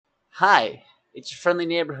Hi, it's your friendly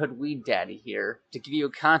neighborhood weed daddy here to give you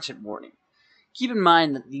a content warning. Keep in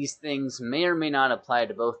mind that these things may or may not apply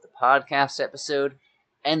to both the podcast episode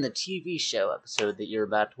and the TV show episode that you're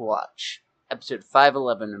about to watch. Episode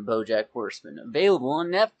 511 of BoJack Horseman, available on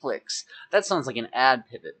Netflix. That sounds like an ad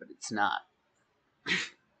pivot, but it's not.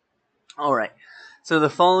 Alright, so the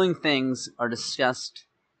following things are discussed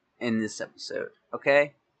in this episode,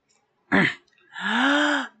 okay?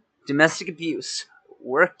 Domestic abuse,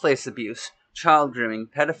 workplace abuse, child grooming,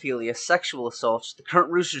 pedophilia, sexual assault, the current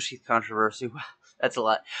Rooster Teeth controversy, that's a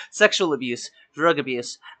lot, sexual abuse, drug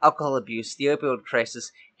abuse, alcohol abuse, the opioid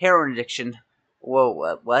crisis, heroin addiction,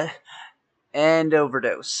 what? And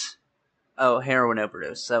overdose. Oh, heroin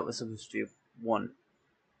overdose. That was supposed to be one.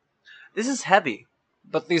 This is heavy,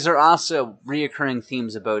 but these are also reoccurring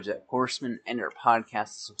themes of BoJack Horseman and our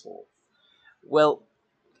podcast as a whole. Well,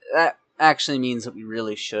 that actually means that we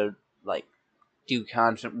really should, do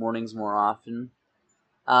content warnings more often.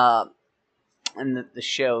 And that the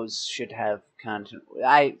shows should have content.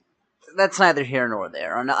 That's neither here nor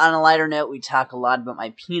there. On a lighter note, we talk a lot about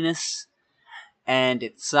my penis and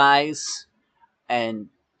its size, and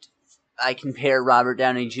I compare Robert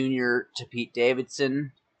Downey Jr. to Pete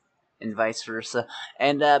Davidson, and vice versa.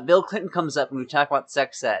 And Bill Clinton comes up and we talk about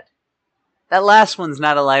sex ed. That last one's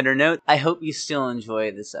not a lighter note. I hope you still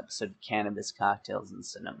enjoy this episode of Cannabis Cocktails and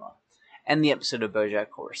Cinema, and the episode of BoJack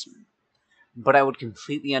Horseman. But I would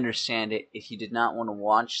completely understand it if you did not want to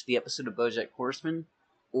watch the episode of BoJack Horseman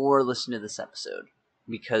or listen to this episode,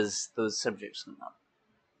 because those subjects come up.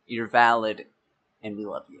 You're valid, and we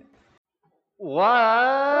love you.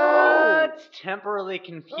 What? Temporarily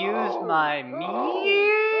confused my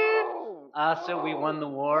meat? So we won the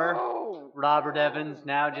war. Robert Evans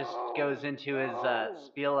now just goes into his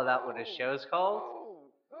spiel about what his show's called.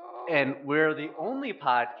 And we're the only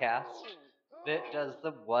podcast that does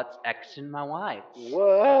the what's Xing my wife.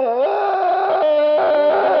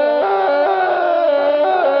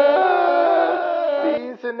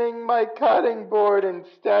 Seasoning my cutting board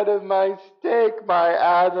instead of my steak, my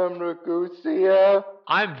Adam Ragusa.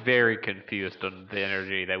 I'm very confused on the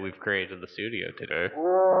energy that we've created in the studio today.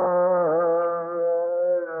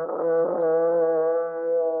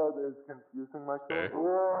 There's confusing myself. Okay.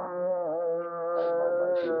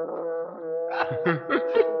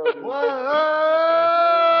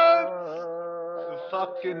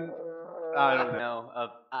 Fucking, I don't know.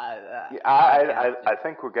 I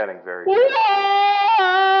think we're getting very good.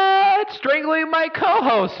 What? Strangling my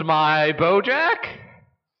co-host, my BoJack?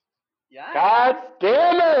 Yeah. God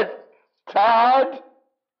damn it, Todd!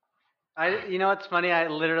 You know what's funny? I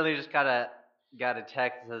literally just got a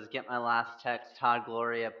text that says, "Get my last text. Todd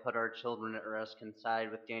Gloria put our children at risk and side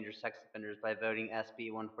with dangerous sex offenders by voting SB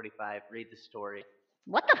 145. Read the story."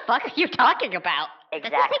 What the fuck are you talking about?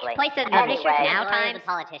 Exactly. Does this take place in Anyway, now Gloria's times? a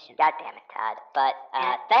politician. God damn it, Todd. But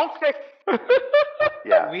thanks for.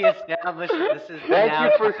 Yeah. We established that this is Thank now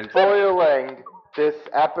you for times. spoiling this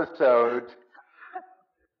episode.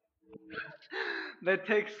 That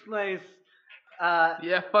takes place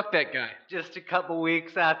Yeah, fuck that guy. just a couple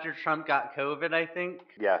weeks after Trump got COVID, I think.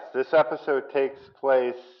 Yes, this episode takes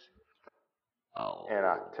place Oh. in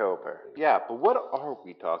October. Yeah, but what are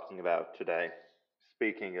we talking about today?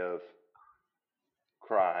 Speaking of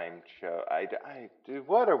crime show,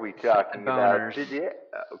 what are we talking about boners. today?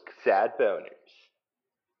 Sad boners.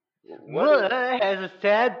 What has a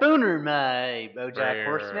sad booner, my BoJack Where,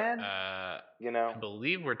 Horseman? You know, I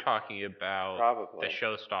believe we're talking about probably. the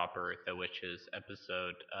showstopper, which is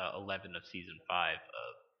episode 11 of season 5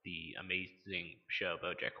 of the amazing show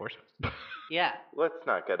BoJack Horseman. Yeah. Let's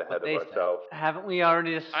not get ahead What they of said. ourselves. Haven't we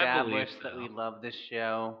already believe established that so. we love this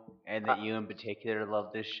show, and that you in particular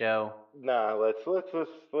love this show? No, let's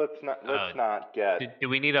not get. Do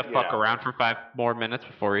we need to fuck around for 5 more minutes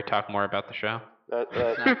before we talk more about the show? Not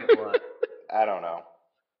get what? I don't know.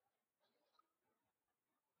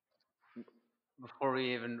 Before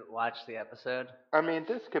we even watch the episode? I mean,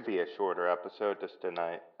 this could be a shorter episode, just a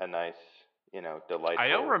nice, delightful. I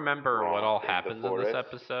don't remember what all romp in the happens in this forest.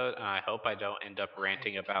 episode, and I hope I don't end up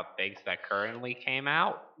ranting about things that currently came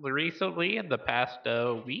out recently in the past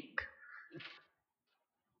week.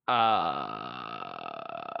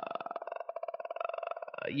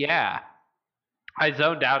 Yeah. I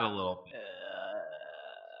zoned out a little bit.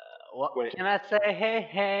 What Wait. can I say?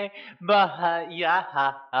 Hey, but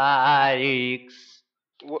yikes.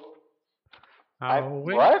 What? I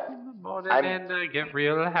wake what? up in the morning I'm- and I get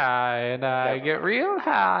real high, and I get real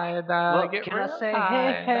high, and I What get can real I say?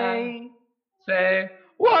 high, and I Hey. say,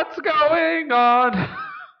 what's going on?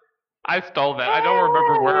 I stole that. I don't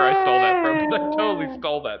remember where I stole that from, but I totally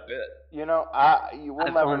stole that bit. You know, you will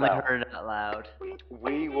I've never only know. heard it out loud.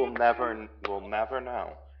 We will never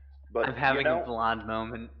know. But I'm having you know, a blonde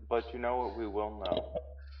moment. But you know what we will know?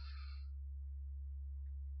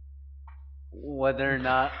 Whether or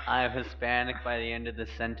not I'm Hispanic by the end of the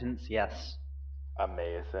sentence, yes.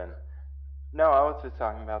 Amazing. No, I was just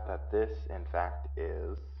talking about that this, in fact,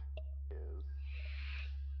 is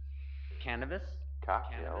Cannabis?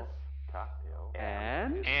 cocktails.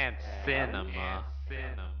 And? And cinema.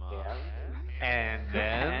 Cinema. And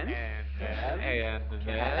And? then. And And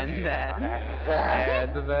then. then?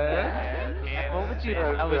 And then. What would you?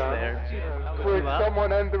 I was there. Could You up?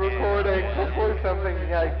 someone end the recording before something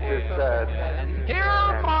nice is said? Here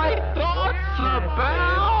are my thoughts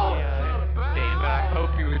about. Damn it, I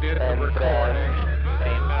hope you did the recording.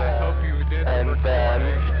 Damn it, I hope you did the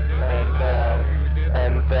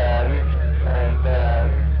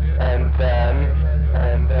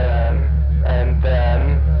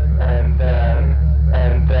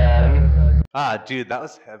Ah, dude, that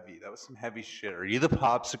was heavy. That was some heavy shit. Are you the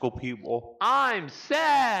popsicle people? I'm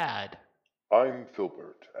sad. I'm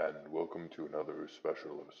Filbert, and welcome to another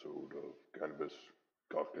special episode of Cannabis,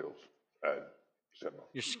 Cocktails, and Cinema.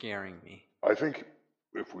 You're scaring me. I think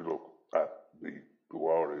if we look at the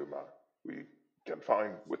Guaria map, we can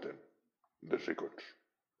find within the secrets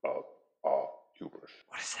of our hubris.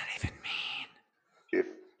 What does that even mean? If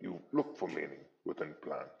you look for meaning within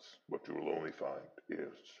plants, what you will only find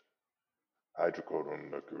is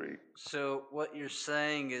hydrocodone So what you're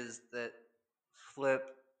saying is that Flip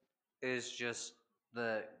is just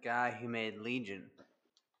the guy who made Legion.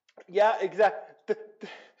 Yeah, exactly.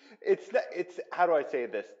 It's how do I say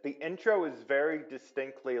this? The intro is very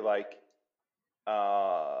distinctly like,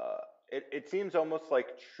 it seems almost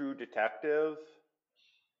like True Detective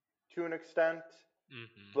to an extent,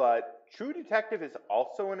 Mm-hmm. but True Detective is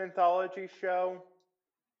also an anthology show.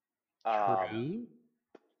 True.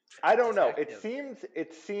 I don't know. Detective.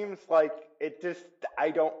 It seems like it just. I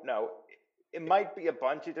don't know. It might be a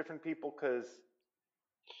bunch of different people because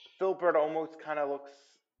Filbert almost kind of looks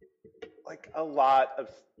like a lot of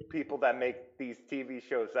people that make these TV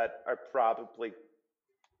shows that are probably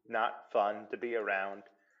not fun to be around.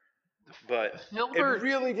 But Filbert. it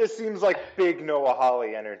really just seems like big Noah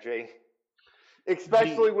Hawley energy,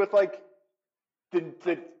 especially with like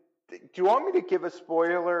the. Do you want me to give a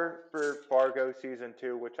spoiler for Fargo season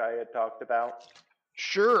 2, which I had talked about?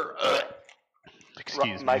 Sure.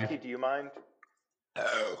 Excuse me. Mikey, do you mind?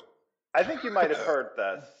 I think you might have heard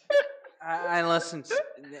this. I listened.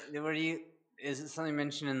 Were you? Is it something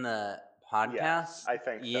mentioned in the podcast? Yes, I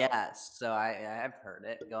think so. Yes. So I've heard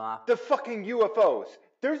it. Go off. The fucking UFOs.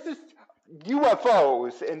 There's this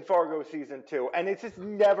UFOs in Fargo season 2, and it's just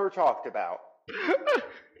never talked about.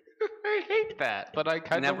 I hate that, but I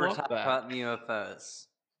kind of Never love talk that. about the UFOs.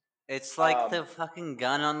 It's like the fucking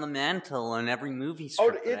gun on the mantle in every movie Oh,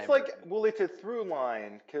 script. it's like, well, it's a through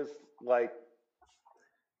line, because, like,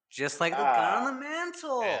 just like the gun on the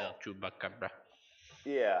mantle. El Chupacabra.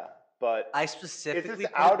 yeah, but I it's specifically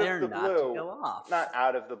just put out it there of the not blue. to go off. Not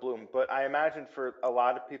out of the blue, but I imagine for a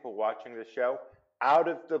lot of people watching the show, out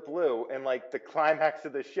of the blue, and like the climax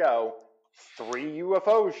of the show, 3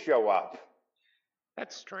 UFOs show up.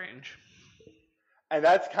 That's strange. And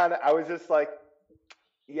that's kind of, I was just like,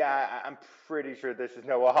 yeah, I'm pretty sure this is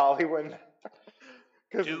Noah Hollywood.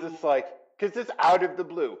 Because it's just like, because it's out of the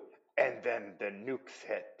blue. And then the nukes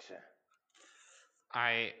hit.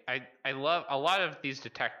 I love a lot of these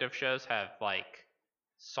detective shows have like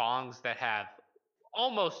songs that have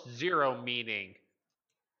almost zero meaning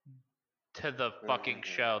to the fucking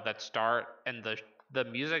show that start, and the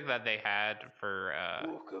music that they had for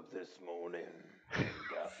Woke up this morning and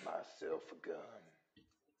got myself a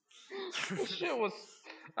gun. this shit was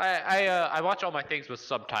I watch all my things with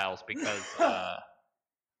subtitles because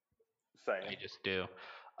Same. I just do.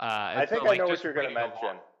 I think I know what you're going to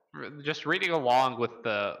mention. Just reading along with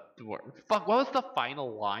the fuck. What was the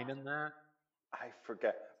final line in that? I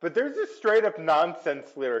forget. But there's just straight up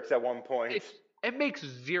nonsense lyrics at one point. It makes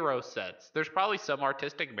zero sense. There's probably some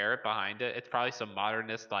artistic merit behind it. It's probably some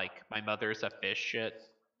modernist, like my mother's a fish shit.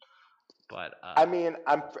 But I mean,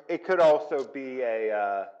 it could also be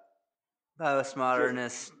a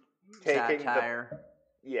Postmodernist taking satire.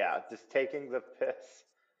 just taking the piss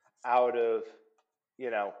out of,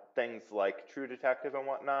 things like True Detective and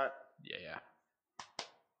whatnot. Yeah.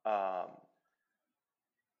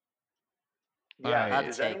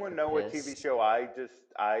 Does anyone know what TV show I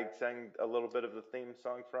sang a little bit of the theme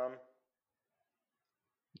song from?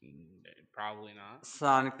 Probably not.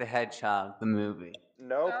 Sonic the Hedgehog, the movie.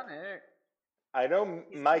 Nope. I know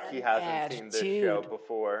He's Mikey got hasn't seen this show attitude.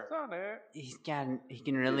 before. He can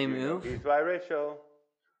really Did you know move. he's biracial?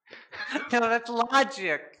 No, that's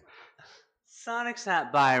logic. Sonic's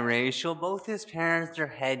not biracial. Both his parents are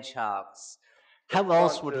hedgehogs. How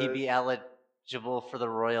else would he be eligible for the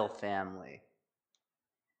royal family?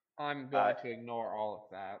 I'm going to ignore all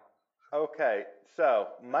of that. Okay, so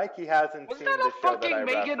Mikey hasn't Was seen that the a show that fucking I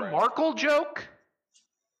Meghan referenced. Markle joke?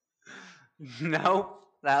 Nope.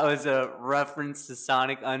 That was a reference to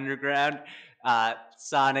Sonic Underground.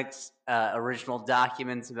 Sonic's original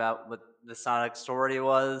documents about what the Sonic story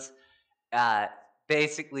was.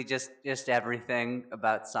 Basically, just everything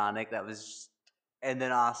about Sonic that was, and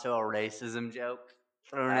then also a racism joke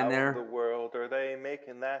thrown in How there. in the world are they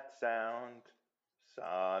making that sound?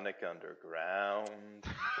 Sonic Underground.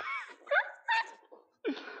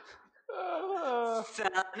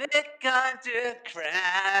 Sonic Underground,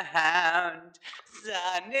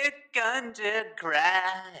 Sonic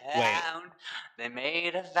Underground. They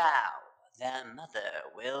made a vow, their mother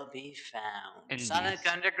will be found. Indies. Sonic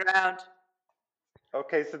Underground.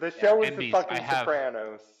 Okay, so the show is the Indies, fucking I have-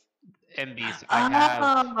 Sopranos. MBs,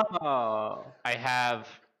 Oh. I have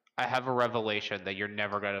a revelation that you're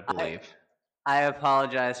never gonna believe. I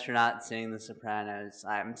apologize for not seeing The Sopranos.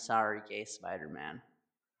 I'm sorry, Gay Spider-Man.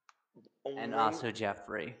 And also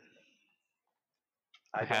Jeffrey.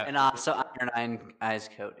 And also Iron Eyes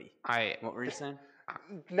Cody. What were you saying?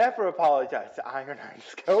 Never apologize to Iron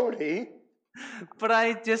Eyes Cody. But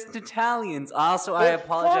I just Italians. Also, But I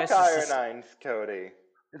apologize fuck to Iron Eyes Cody.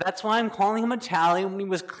 That's why I'm calling him Italian when he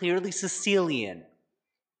was clearly Sicilian.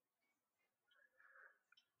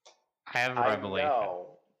 I have a revelation. I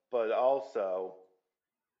know, but also,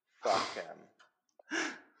 fuck him.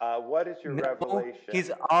 What is your revelation? He's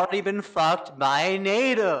already been fucked by a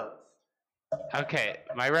native. Okay,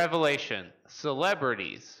 my revelation.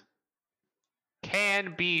 Celebrities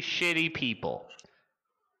can be shitty people.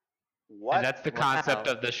 What? And that's the concept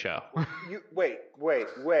of the show. Wait.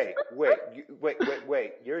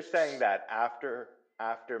 You're saying that after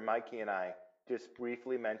Mikey and I just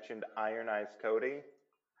briefly mentioned Iron Eyes Cody,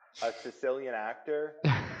 a Sicilian actor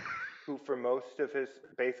who for most of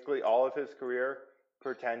basically all of his career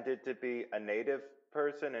pretended to be a native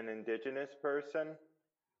person, an indigenous person,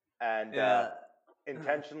 and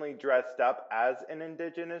intentionally dressed up as an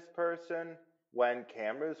indigenous person when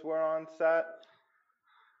cameras were on set.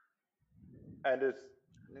 And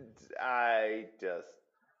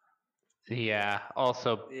Yeah.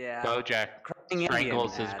 Also, BoJack Crying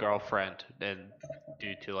strangles Indian, his girlfriend, and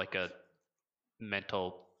due to like a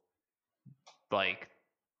mental, like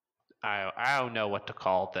I don't know what to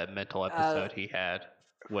call that mental episode he had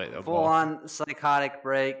with a full-on psychotic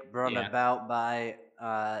break brought Yeah. about by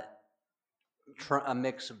a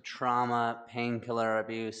mix of trauma, painkiller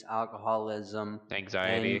abuse, alcoholism,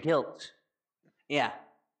 anxiety, and guilt. Yeah,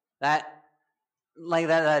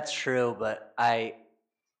 that's true, but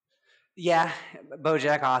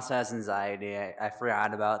BoJack also has anxiety. I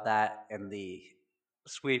forgot about that in the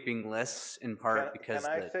sweeping lists, in part because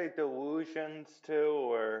can I say delusions too,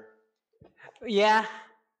 or yeah.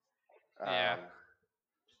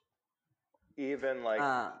 Even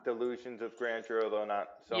like delusions of grandeur, although not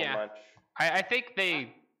so Yeah. much. I think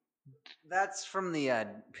they. That's from the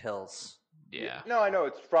pills. Yeah. No, I know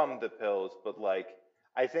it's from the pills, but like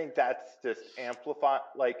I think that's just amplify.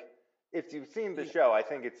 Like if you've seen the show, I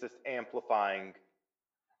think it's just amplifying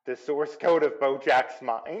the source code of BoJack's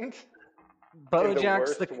mind.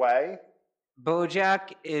 BoJack's in the worst way.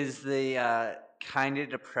 BoJack is the kind of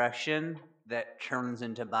depression that turns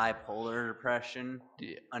into bipolar depression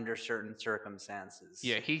under certain circumstances.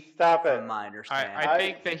 Yeah, Stop it. From my understanding. I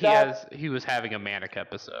think that he was having a manic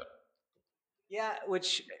episode. Yeah,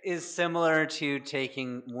 which is similar to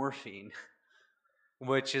taking morphine,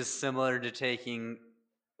 which is similar to taking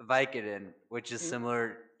Vicodin, which is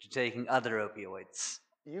similar to taking other opioids.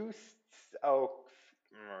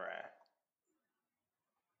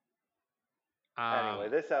 Anyway,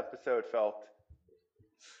 this episode felt.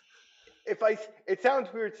 It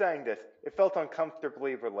sounds weird saying this. It felt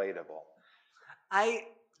uncomfortably relatable.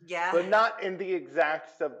 But not in the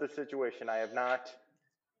exacts of the situation. I have not.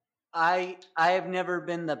 I have never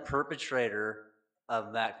been the perpetrator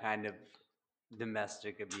of that kind of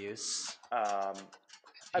domestic abuse. I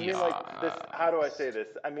mean, like this. How do I say this?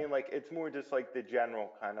 I mean, like it's more just like the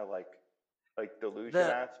general kind of like delusion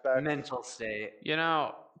aspect, mental state. You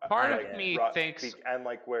know, part of me thinks, and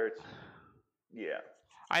like where it's, yeah.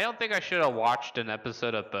 I don't think I should have watched an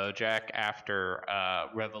episode of BoJack after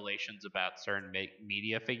revelations about certain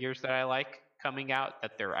media figures that I like coming out,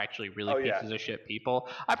 that they're actually really pieces of shit people.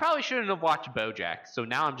 I probably shouldn't have watched BoJack, so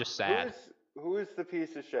now I'm just sad. Who is the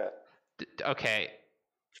piece of shit? Okay,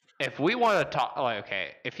 if we want to talk,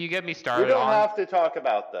 okay, if you get me We started don't on, have to talk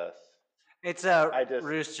about this. It's a I just-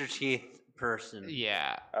 Rooster Teeth person.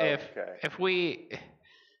 yeah, Okay. if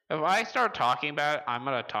I start talking about it, I'm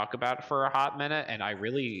gonna talk about it for a hot minute, and I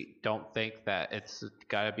really don't think that it's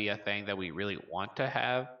gotta be a thing that we really want to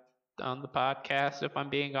have on the podcast. If I'm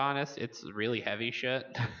being honest, it's really heavy shit.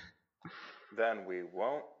 Then we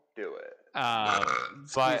won't do it.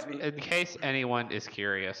 But me. in case anyone is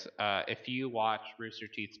curious, if you watch Rooster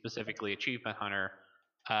Teeth, specifically Achievement Hunter,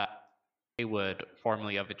 Haywood,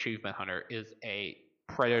 formerly of Achievement Hunter, is a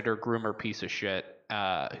predator groomer piece of shit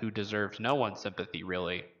who deserves no one's sympathy,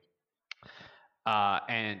 really.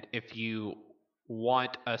 And if you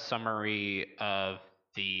want a summary of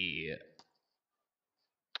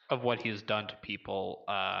what he's done to people,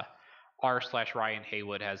 r/Ryan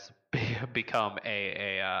Haywood has become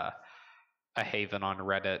a haven on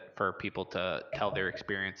Reddit for people to tell their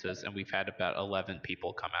experiences, and we've had about 11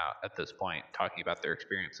 people come out at this point talking about their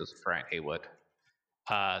experiences with Ryan Haywood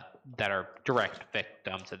that are direct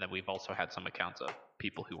victims, and then we've also had some accounts of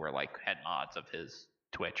people who were like head mods of his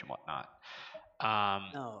Twitch and whatnot.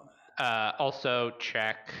 No. Also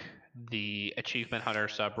check the Achievement Hunter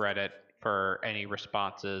subreddit for any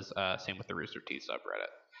responses. Same with the Rooster Teeth subreddit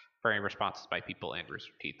for any responses by people in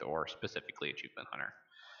Rooster Teeth or specifically Achievement Hunter.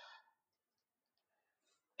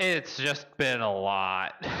 It's just been a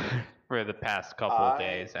lot for the past couple of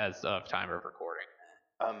days as of time of recording.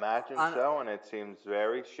 Imagine so, and it seems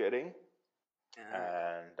very shitty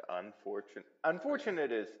and unfortunate.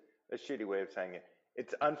 Unfortunate is a shitty way of saying it.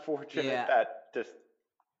 It's unfortunate that just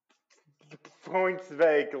points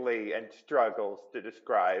vaguely and struggles to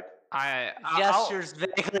describe. Gestures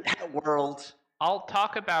vaguely at world. I'll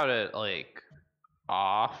talk about it like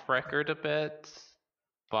off record a bit,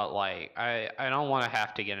 but like I don't want to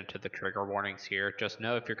have to get into the trigger warnings here. Just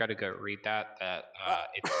know if you're gonna go read that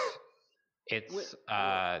it's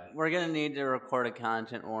we're gonna need to record a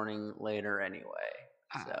content warning later anyway.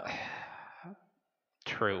 So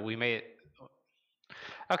true. We made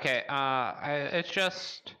okay. It's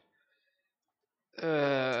just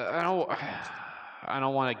I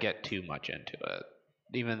don't want to get too much into it,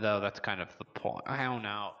 even though that's kind of the point. I don't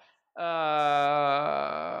know.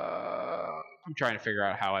 I'm trying to figure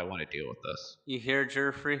out how I want to deal with this. you hear,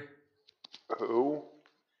 Jerfrey? Who?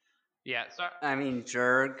 Yeah. So I mean,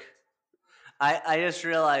 Jerg. I just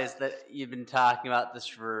realized that you've been talking about this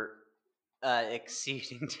for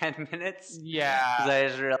exceeding 10 minutes. yeah. Because I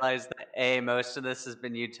just realized that A, most of this has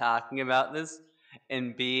been you talking about this,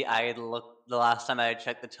 and B, I had looked the last time I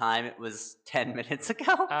checked the time, it was 10 minutes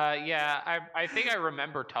ago. Yeah. I think I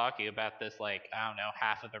remember talking about this like I don't know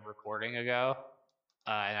half of the recording ago,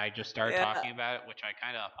 and I just started talking about it, which I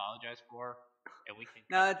kind of apologize for, and we can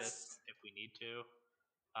cut this if we need to.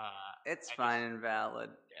 It's fine and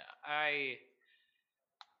valid. Yeah,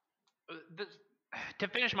 to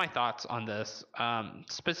finish my thoughts on this,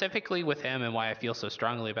 specifically with him and why I feel so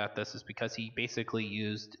strongly about this is because he basically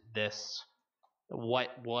used this, what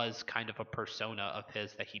was kind of a persona of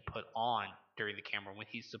his that he put on during the camera when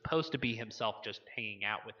he's supposed to be himself just hanging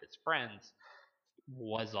out with his friends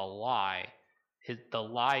was a lie. The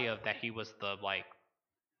lie of that he was the like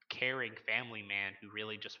caring family man who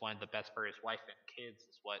really just wanted the best for his wife and kids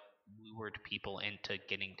is what lured people into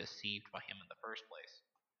getting deceived by him in the first place.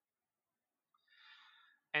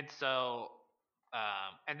 And so,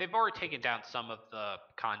 and they've already taken down some of the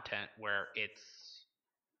content where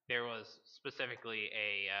there was specifically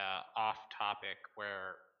a off topic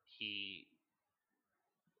where he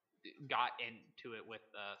got into it with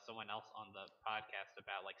someone else on the podcast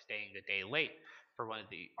about like staying a day late for one of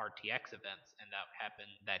the RTX events, and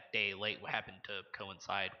that day late happened to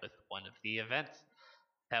coincide with one of the events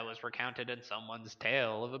that was recounted in someone's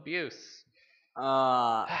tale of abuse.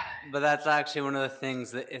 But that's actually one of the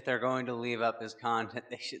things that if they're going to leave up as content,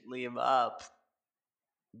 they should leave up.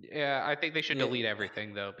 Yeah, I think they should delete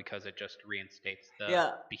everything though, because it just reinstates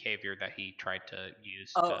the behavior that he tried to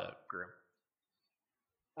use to groom.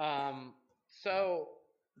 So,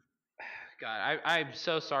 God, I'm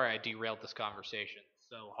so sorry I derailed this conversation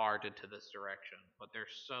so hard into this direction, but they're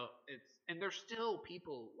still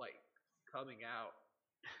people like coming out.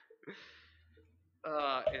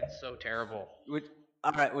 It's so terrible.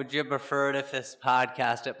 Alright, would you prefer it if this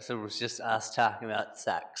podcast episode was just us talking about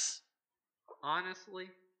sex? Honestly?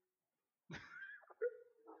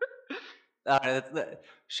 Alright,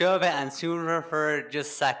 show of hands, who would prefer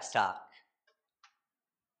just sex talk?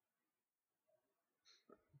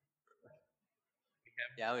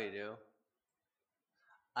 Yeah, we do.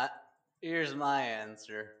 Here's my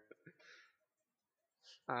answer.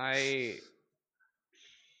 I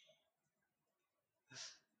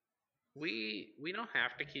We don't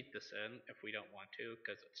have to keep this in if we don't want to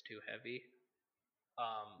because it's too heavy.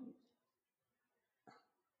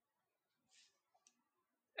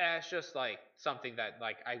 It's just like something that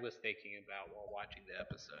like I was thinking about while watching the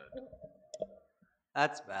episode.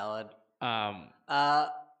 That's valid.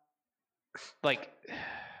 Like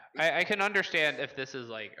I can understand if this is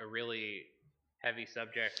like a really heavy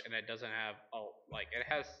subject and it doesn't have like it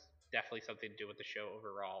has definitely something to do with the show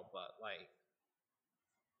overall, but like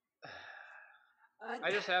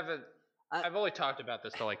I just haven't. I've only talked about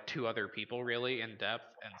this to like 2 other people really in depth,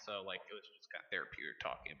 and so like it was just kind of therapeutic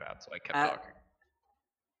talking about. So I kept talking.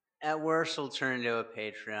 At worst, we'll turn into a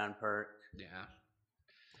Patreon perk. Yeah.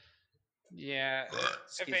 Yeah.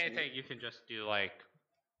 If anything, you can just do like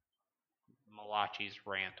Malachi's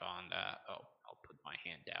rant on. I'll put my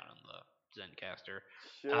hand down on the Zencaster.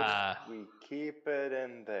 Should we keep it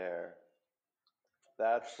in there?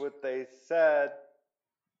 That's what they said.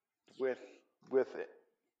 With it.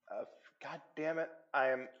 God damn it!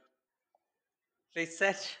 They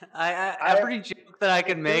said every joke that I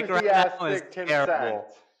can make right now is terrible.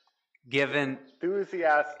 Given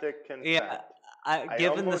Enthusiastic consent. Yeah,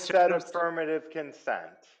 given the said affirmative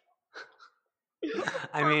consent.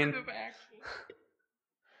 I mean,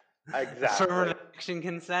 exactly. Affirmative action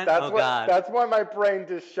consent. God, that's why my brain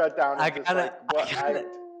just shut down.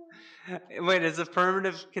 Wait, is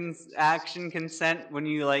affirmative action consent when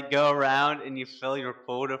you like go around and you fill your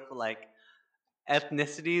quota for like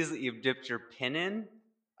ethnicities that you've dipped your pin in?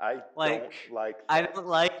 I don't like that. I don't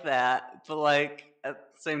like that, but like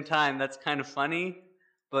at the same time, that's kind of funny.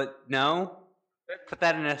 But no, put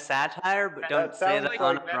that in a satire, but don't say that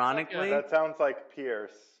unironically. That sounds like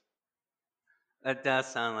Pierce. That does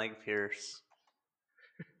sound like Pierce.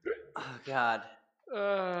 Oh God.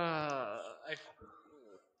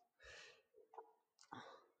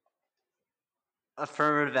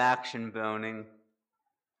 Affirmative action boning.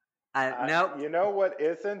 Nope. You know what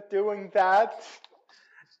isn't doing that?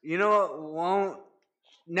 You know what won't?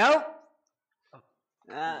 Nope.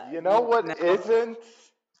 You know what isn't?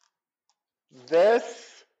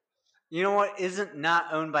 This? You know what isn't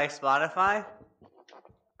not owned by Spotify?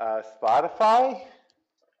 Spotify?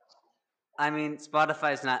 I mean,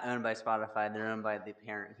 Spotify is not owned by Spotify. They're owned by the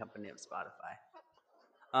parent company of Spotify.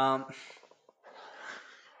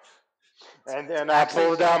 And then I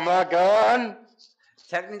pulled out my gun.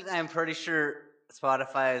 Technically, I'm pretty sure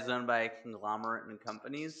Spotify is owned by a conglomerate and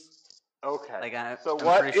companies. Okay. So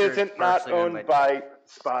what isn't not owned by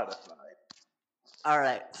Spotify? All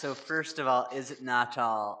right. So first of all, is it not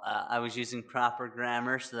all? I was using proper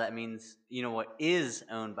grammar, so that means you know what is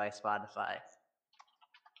owned by Spotify.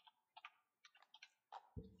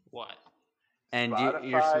 What? And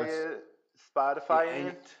Spotify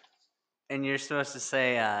ain't. And you're supposed to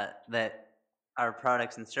say that our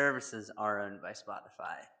products and services are owned by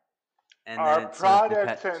Spotify. And our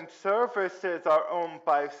products and services are owned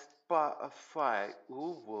by Spotify.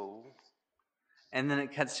 Ooh, woo. And then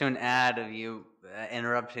it cuts to an ad of you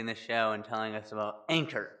interrupting the show and telling us about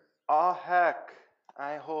Anchor. Oh, heck.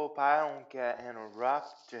 I hope I don't get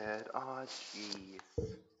interrupted. Oh, jeez.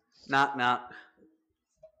 Knock, knock.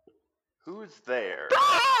 Who's there?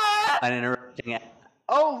 An interrupting ad.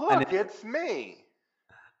 Oh, look, it's me.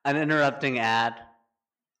 An interrupting ad.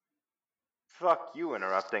 Fuck you,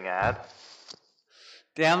 interrupting ad.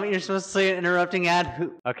 Damn it, you're supposed to say an interrupting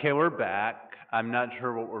ad. Okay, we're back. I'm not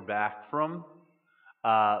sure what we're back from,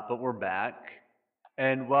 but we're back.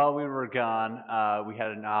 And while we were gone, we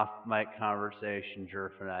had an off-mic conversation,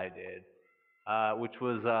 Jerf and I did, which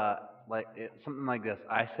was something like this.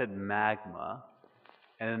 I said magma,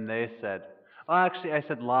 and then they said, well, actually, I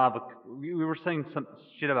said lava. We were saying some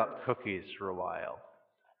shit about cookies for a while.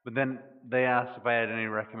 But then they asked if I had any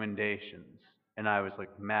recommendations, and I was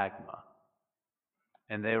like, magma.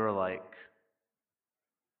 And they were like,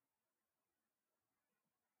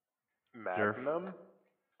 Magnum?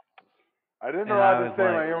 I didn't know how to say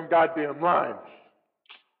my own goddamn lines.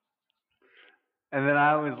 And then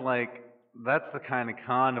I was like, that's the kind of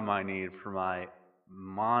condom I need for my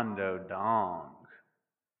Mondo Dong.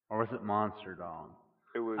 Or was it Monster Dong?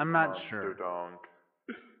 It was I'm not Monster sure. Dong.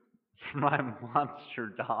 For my Monster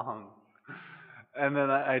Dong. And then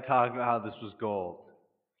I talked about how this was gold.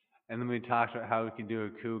 And then we talked about how we could do a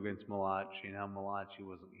coup against Malachi and how Malachi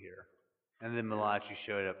wasn't here. And then Malachi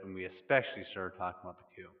showed up and we especially started talking about the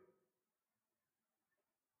coup.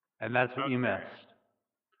 And that's what you missed.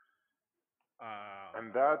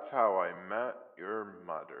 And that's how I met your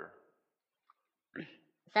mother.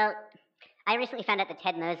 So, I recently found out that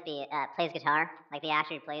Ted Mosby plays guitar, like the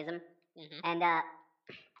actor who plays him. Mm-hmm. And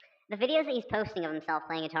the videos that he's posting of himself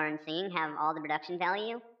playing guitar and singing have all the production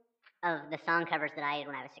value. of the song covers that I did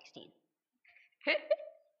when I was 16.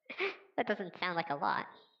 That doesn't sound like a lot.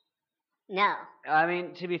 No. I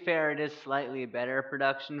mean, to be fair, it is slightly better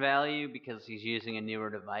production value because he's using a newer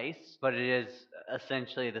device, but it is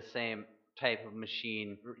essentially the same type of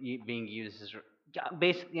machine being used as.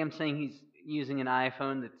 Basically, I'm saying he's using an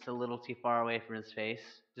iPhone that's a little too far away from his face.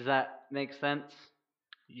 Does that make sense?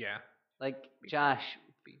 Yeah. Like, Josh,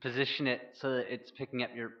 position it so that it's picking up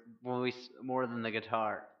your voice more than the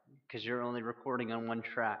guitar, because you're only recording on one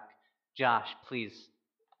track. Josh, please,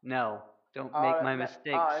 no, don't make my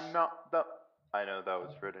mistakes. I know that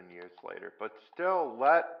was written years later, but still,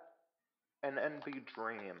 let an NB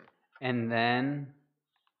dream. And then,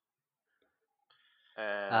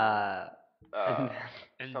 And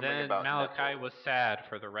And something then about Malachi nipples. was sad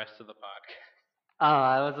for the rest of the podcast. oh,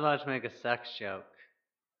 I was about to make a sex joke.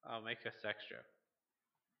 I'll make a sex joke.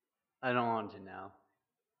 I don't want to now.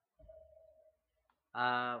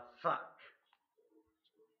 Fuck.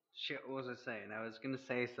 Shit, what was I saying? I was gonna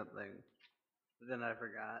say something, but then I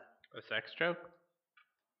forgot. A sex joke?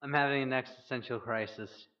 I'm having an existential crisis.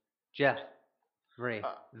 Jeff, Ray,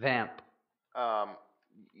 Vamp.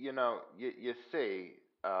 You see,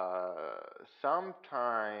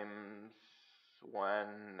 sometimes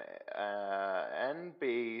when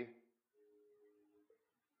NB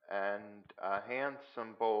and a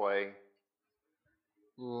handsome boy,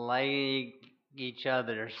 Like each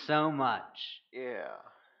other so much, yeah,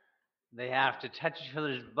 they have to touch each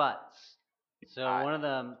other's butts. So I- one of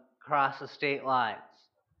them crosses state lines.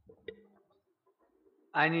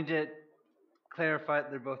 I need to clarify that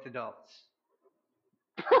they're both adults.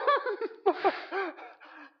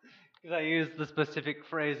 Because I used the specific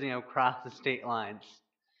phrasing of cross the state lines.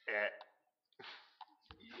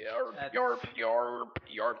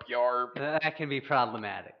 Yarp. That can be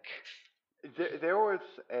problematic. There was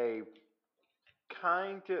a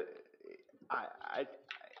kind of,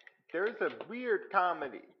 there's a weird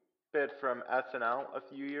comedy bit from SNL a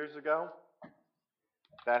few years ago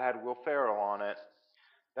that had Will Ferrell on it.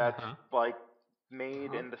 That's like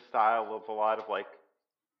made in the style of a lot of like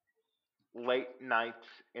late night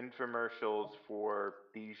infomercials for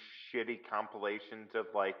these shitty compilations of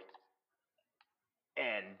like,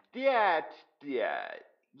 and that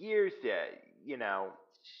years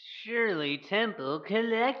Shirley Temple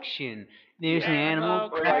Collection. There's an Yeah, animal no,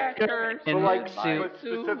 cracker crackers. and but soup.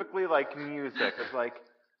 specifically like music. It's like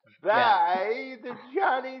by the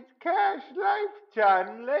Johnny's Cash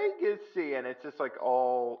Lifetime Legacy, and it's just like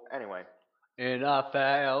all anyway. And I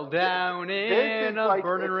fell down This in is a like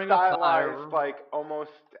burning it's ring of stylized fire. like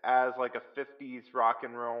almost as like a 50s rock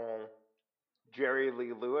and roll Jerry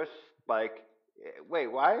Lee Lewis. Like,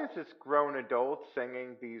 wait, why is this grown adult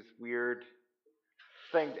singing these weird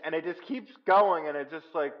things? And it just keeps going, and it's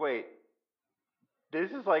just like, wait,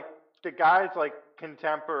 this is like the guy's like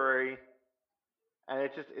contemporary, and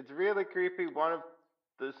it's really creepy. One of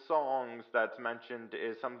the songs that's mentioned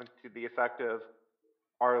is something to the effect of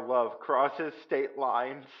 "Our love crosses state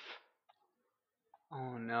lines."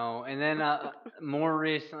 Oh no! And then more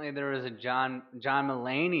recently, there was a John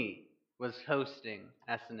Mulaney was hosting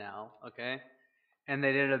SNL. Okay, and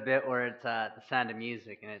they did a bit where it's The Sound of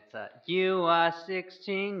Music, and it's "You are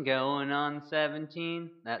 16, going on 17."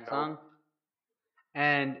 That song,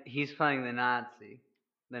 and he's playing the Nazi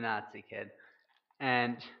kid,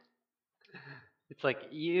 and it's like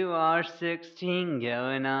 "You are 16,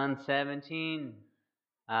 going on 17."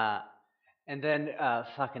 And then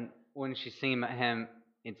fucking when she's singing about him,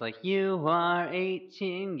 it's like you are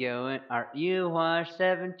 18 you are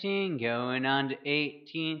 17 going on to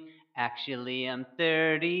 18. Actually, I'm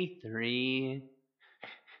 33.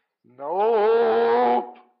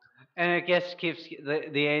 Nope. And it just keeps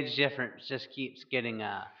the age difference just keeps getting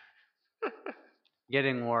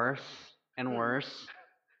getting worse and worse.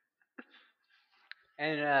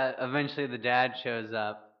 And eventually the dad shows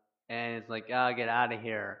up. And it's like, oh, get out of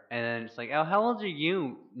here. And then it's like, oh, how old are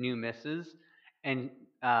you, new missus? And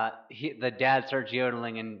the dad starts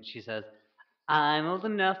yodeling, and she says, I'm old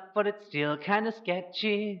enough, but it's still kind of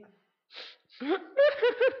sketchy.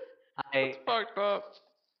 It's fucked up.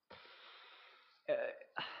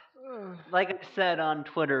 Like I said on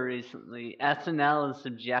Twitter recently, SNL is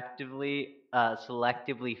subjectively,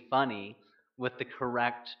 selectively funny with the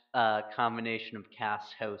correct combination of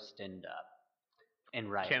cast, host, and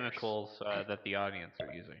writers. Chemicals that the audience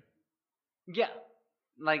are using. Yeah,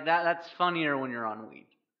 like that's funnier when you're on weed.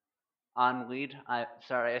 On weed, I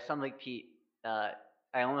sound like Pete.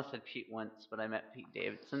 I almost said Pete once, but I meant Pete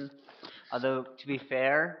Davidson. Although, to be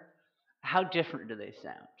fair, how different do they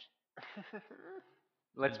sound?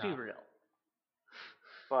 Let's be real.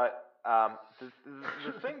 But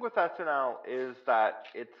The thing with SNL is that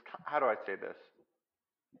it's how do I say this?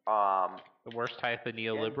 The worst type of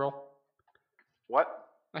neoliberal. What?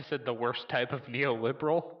 I said the worst type of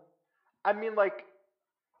neoliberal. I mean, like,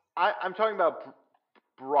 I'm talking about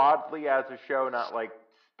broadly as a show, not like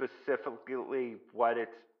specifically what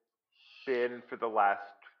it's been for the last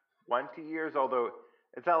 20 years. Although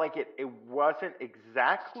it's not like it wasn't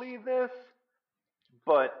exactly this,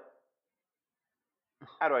 but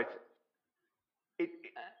how do I say it?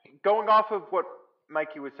 Going off of what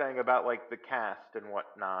Mikey was saying about like the cast and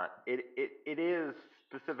whatnot, it is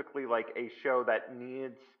specifically like a show that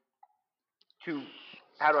needs to,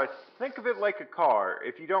 how do I think of it, like a car.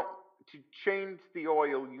 If you don't, to change the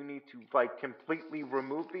oil, you need to like completely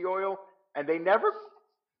remove the oil, and they never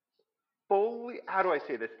fully, how do I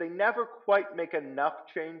say this? They never quite make enough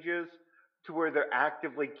changes to where they're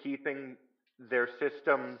actively keeping their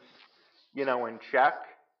systems, in check,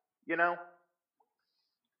 you know?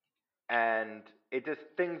 And it just,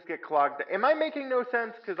 things get clogged. Am I making no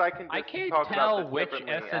sense? Because I can just I can't talk tell about this which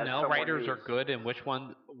differently as SNL someone writers are who's- good and which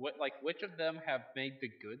of them have made the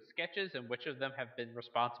good sketches and which of them have been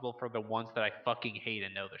responsible for the ones that I fucking hate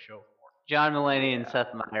and know the show for. John Mulaney and Seth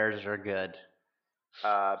Meyers are good.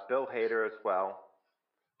 Bill Hader as well.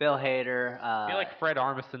 Bill Hader. I feel like Fred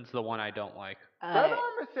Armisen's the one I don't like. Fred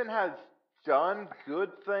Armisen has done good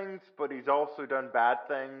things, but he's also done bad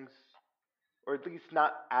things, or at least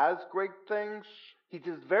not as great things. He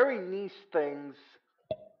does very niche things.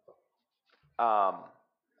 I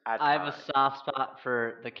have a times. soft spot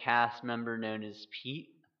for the cast member known as Pete.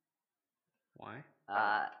 Why?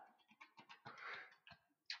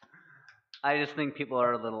 I just think people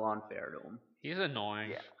are a little unfair to him. He's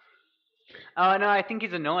annoying. Yeah. Oh no, I think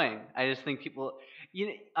he's annoying. I just think people,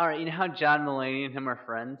 all right. You know how John Mulaney and him are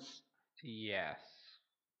friends? Yes.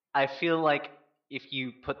 I feel like if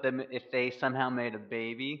they somehow made a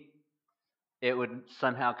baby, it would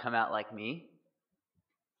somehow come out like me,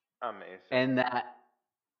 Amazing. and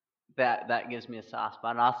that gives me a soft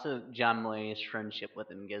spot. And also, John Mulaney's friendship with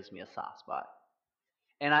him gives me a soft spot.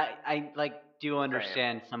 And I like do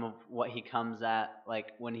understand some of what he comes at, like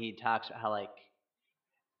when he talks about how like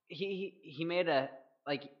he made a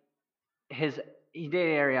like he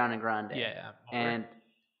dated Ariana Grande. Yeah. And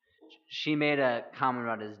she made a comment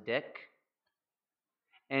about his dick,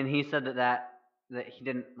 and he said that he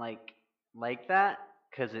didn't like that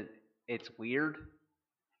because it's weird,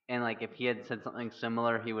 and like if he had said something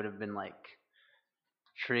similar, he would have been like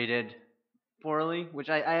treated poorly, which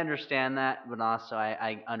I understand that, but also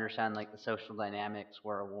I understand like the social dynamics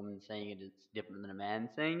where a woman saying it is different than a man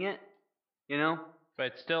saying it, But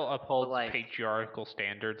it still upholds like- patriarchal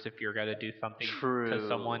standards if you're gonna do something True. to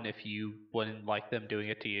someone if you wouldn't like them doing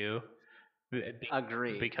it to you.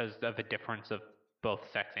 Agree. Because of a difference of both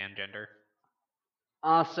sex and gender.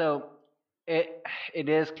 Also, it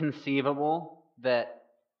is conceivable that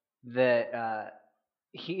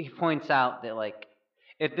he points out that like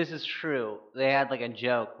if this is true, they had like a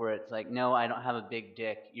joke where it's like, no, I don't have a big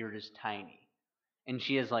dick, you're just tiny, and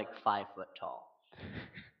she is like 5 foot tall.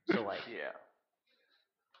 So like, Yeah.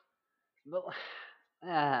 but,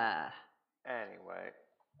 Anyway,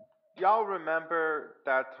 y'all remember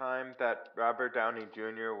that time that Robert Downey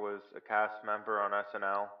Jr. was a cast member on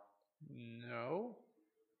SNL? No.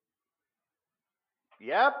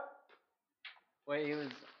 Yep. wait, he was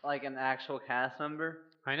like an actual cast member?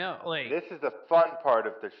 I know, like, This is the fun part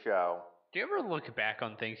of the show. do you ever look back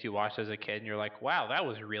on things you watched as a kid and you're like, wow, that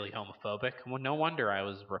was really homophobic? Well, no wonder I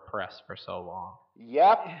was repressed for so long.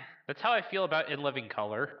 Yep. That's how I feel about In Living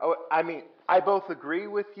Color. Oh, I mean, I both agree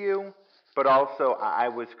with you, but also I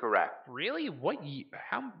was correct. Really?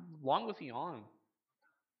 How long was he on?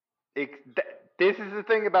 This is the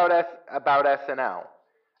thing about SNL,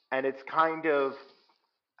 and it's kind of,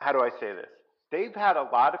 how do I say this? They've had a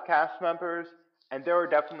lot of cast members, and there are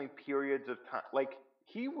definitely periods of time. Like,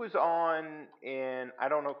 he was on in, I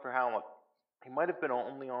don't know for how long. He might have been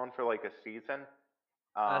only on for like a season.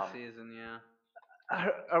 A season, yeah.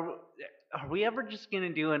 Are we ever just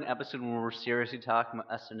gonna do an episode where we're seriously talking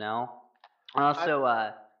about SNL? Also,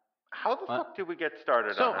 How the what? fuck did we get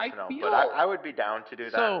started So on I SNL? feel- But I would be down to do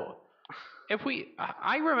that. So,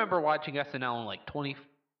 I remember watching SNL in like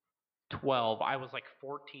 2012. I was like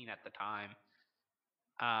 14 at the time.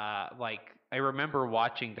 Like, I remember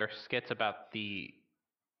watching their skits about the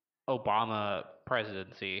Obama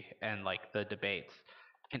presidency and like the debates.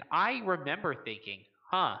 And I remember thinking,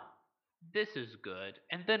 this is good.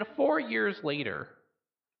 And then 4 years later,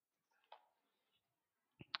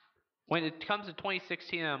 when it comes to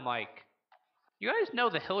 2016, I'm like, you guys know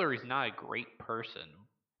that Hillary's not a great person,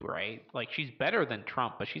 right? Like she's better than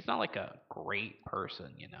Trump, but she's not like a great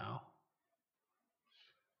person, you know.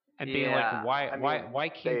 And being Yeah. like, I why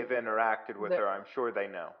mean, can't they've interacted with The- her. I'm sure they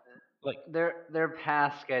know. like Their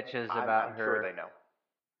past sketches about I'm her sure they know.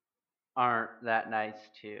 aren't that nice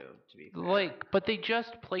too, to be fair. like, but they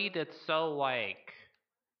just played it so like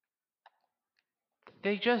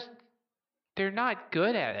they're not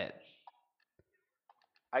good at it.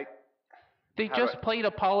 They How do just played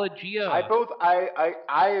Apologia.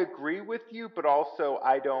 I agree with you, but also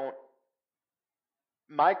I don't.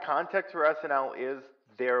 My context for SNL is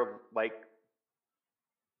they're like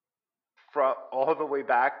from all the way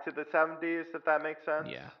back to the 70s, if that makes sense.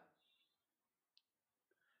 Yeah.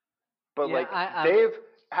 But Yeah, like they've,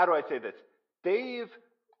 how do I say this? They've,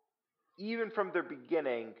 even from their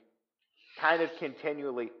beginning, kind of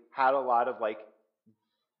continually had a lot of like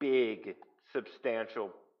big,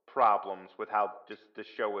 substantial problems with how just the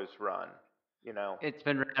show is run. You know, It's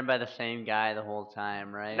been ran by the same guy the whole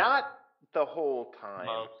time, right? not the whole time,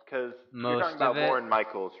 Most. because you're Most talking about of it. Lorne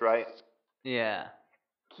Michaels, right? Yeah.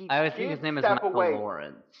 He I always think did his name is step Michael away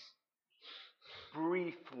Lawrence.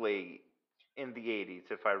 briefly in the 80s,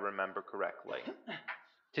 if I remember correctly.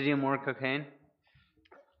 To do more cocaine?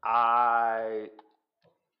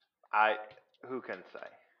 Who can say?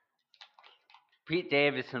 Pete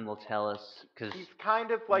Davidson will tell us, because He's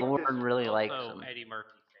kind of like Lauren this really likes Also, him. Eddie Murphy.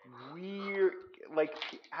 weird, like,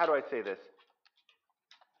 how do I say this?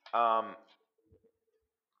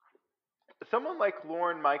 Someone like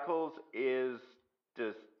Lorne Michaels is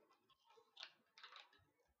just,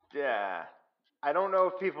 yeah. I don't know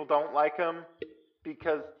if people don't like him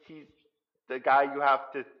because he's the guy you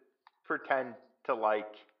have to pretend to like.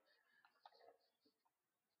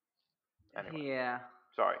 Anyway, Yeah.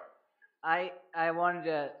 sorry. I wanted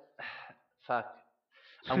to... Fuck.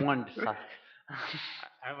 I wanted to fuck.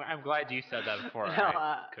 I'm glad you said that before No,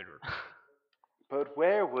 I could. But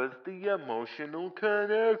where was the emotional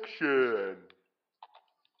connection?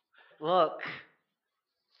 Look,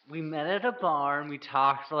 we met at a bar and we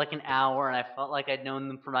talked for like an hour and I felt like I'd known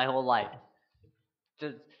them for my whole life.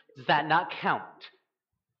 Does that not count?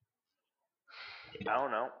 I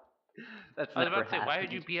don't know. That's I was never about to say, why would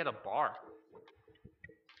happened. you be at a bar?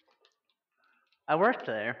 I worked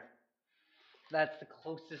there. That's the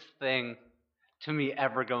closest thing to me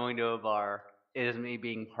ever going to a bar is me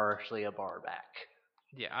being partially a bar back.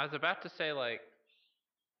 Yeah, I was about to say like,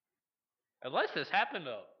 unless this happened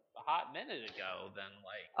a hot minute ago, then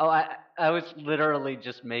like. Oh, I was literally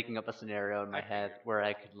just making up a scenario in my I head figured. where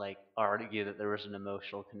I could like argue that there was an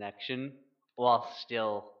emotional connection while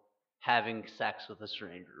still having sex with a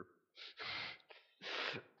stranger.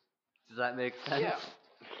 Does that make sense? Yeah.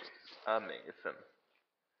 Amazing.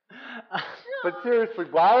 But seriously,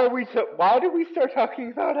 why did we start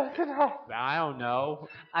talking about SNL? I don't know.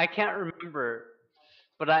 I can't remember,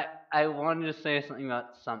 but I wanted to say something about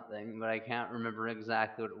something, but I can't remember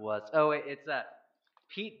exactly what it was. Oh wait, it's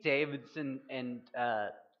Pete Davidson and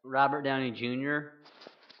Robert Downey Jr.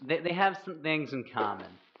 They have some things in common,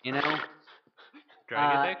 you know.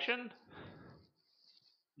 Drug addiction?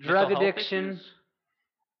 Drug Mental health addiction, issues?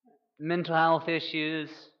 mental health issues,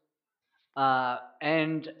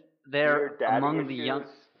 and they're Weird daddy among the young.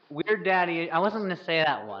 issues. Weird daddy. I wasn't gonna say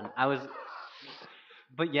that one.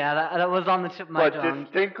 But yeah, that was on the tip of my But tongue.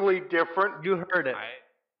 distinctly different. You heard it.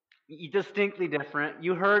 I, Distinctly different.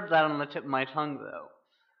 You heard that on the tip of my tongue,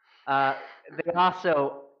 though. They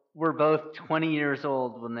also were both 20 years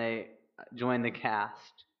old when they joined the cast.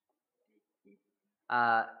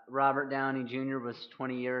 Robert Downey Jr. was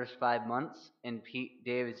 20 years, 5 months, and Pete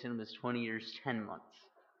Davidson was 20 years, 10 months.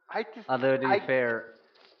 Although, to be fair,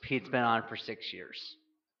 Pete's been on for 6 years.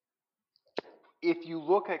 If you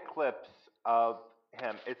look at clips of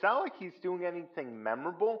him, it's not like he's doing anything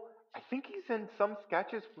memorable. I think he's in some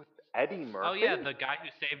sketches with Eddie Murphy. oh yeah, the guy who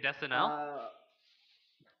saved SNL.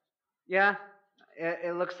 Yeah,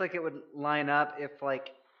 it looks like it would line up if,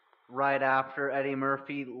 like, right after Eddie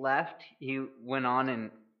Murphy left, he went on and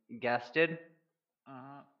guested.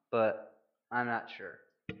 But I'm not sure.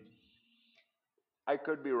 I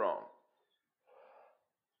could be wrong.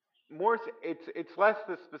 It's less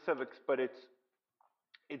the specifics, but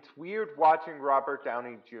it's weird watching Robert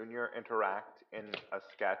Downey Jr. interact in a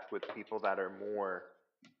sketch with people that are more,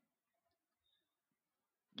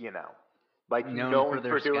 like Known for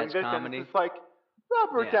their doing sketch this, comedy. and it's just like,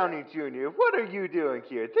 Robert Yeah. Downey Jr., what are you doing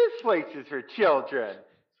here? This place is for children.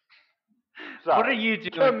 Sorry, What are you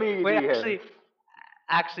doing? comedian. Wait,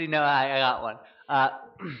 actually, no, I got one.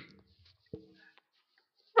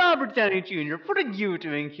 Robert Downey Jr., what are you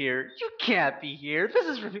doing here? You can't be here. This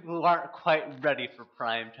is for people who aren't quite ready for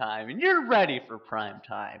prime time, and you're ready for prime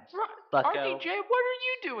time. Bucko. RDJ, what are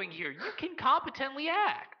you doing here? You can competently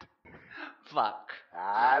act. Fuck.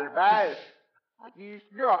 Albert, he's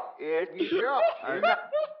not. Albert, he's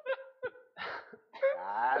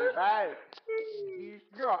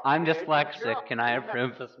not. I'm dyslexic, and I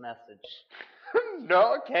approve this message.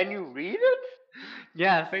 No, can you read it?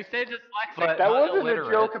 Yes. They say dyslexic, But- That not wasn't illiterate.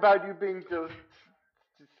 a joke about you being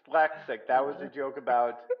dyslexic. That was a joke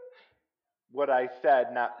about what I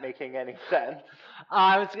said not making any sense.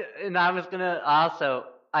 I was gonna also.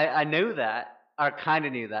 I knew that, or kind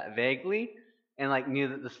of knew that vaguely, and like knew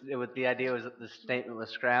that the idea was that the statement was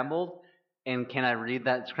scrambled. And can I read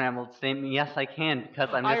that scrambled statement? Yes, I can, because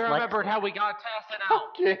I'm I dyslexic. remembered how we got tested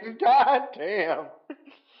out. Fucking goddamn.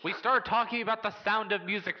 We started talking about the sound of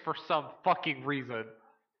music for some fucking reason.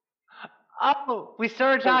 Oh, we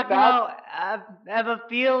started So talking about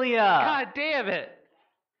hemophilia. God damn it.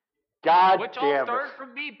 God Which all damn started it.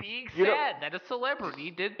 from me being You know- sad that a celebrity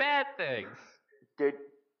did bad things.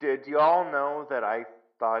 Did you all know that I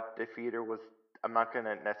thought Defeater was, I'm not going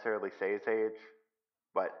to necessarily say his age,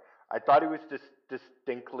 but I thought he was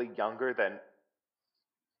distinctly younger than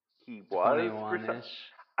he was. for some- 21-ish.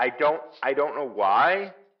 I don't know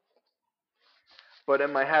why, but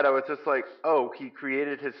in my head I was just like, oh, he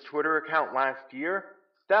created his Twitter account last year?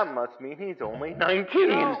 That must mean he's only 19.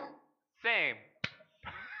 No, same.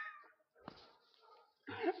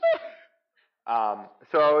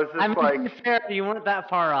 So I was just I mean, like, to be fair, you weren't that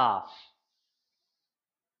far off.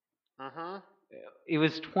 He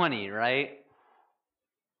was 20, right?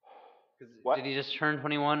 'Cause What? Did he just turn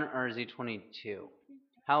 21, or is he 22?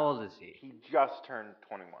 How old is he? he just turned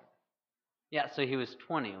 21. Yeah, so he was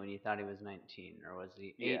 20 when you thought he was 19, or was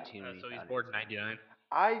he 18 Yeah. when you So he's thought born he in was 99.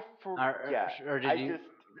 I forget. or did I you- just,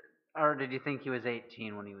 Or did you think he was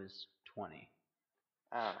 18 when he was 20?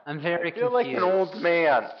 I don't know. I'm very I feel like an confused. old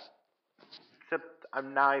man. Except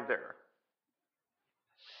I'm neither.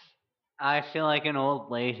 I feel like an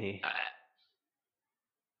old lady.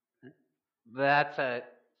 That's a...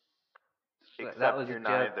 Except that was a you're joke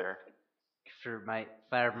neither. for my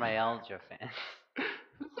fibromyalgia fans.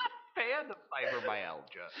 Who's a fan of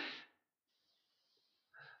fibromyalgia?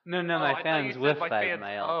 No, Oh, my I thought you fans said with my fans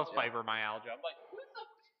fibromyalgia. of fibromyalgia. I'm like, who's the of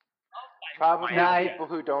Probably fibromyalgia? people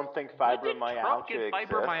who don't think When did Trump fibromyalgia get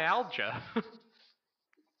exists. fibromyalgia?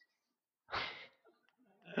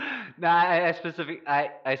 No, I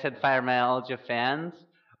said fibromyalgia fans,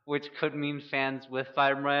 which could mean fans with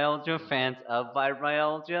fibromyalgia, fans of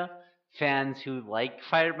fibromyalgia, fans who like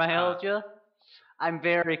fibromyalgia. I'm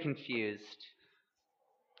very confused.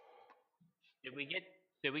 Did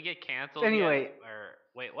we get canceled? Anyway. yet? Or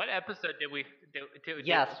wait, what episode did we?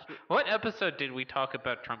 Yes. What episode did we talk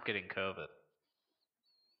about Trump getting COVID?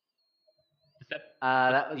 Is that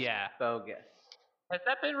That was yeah. bogus. Has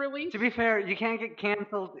that been released? To be fair, you can't get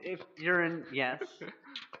canceled if you're in. Yes.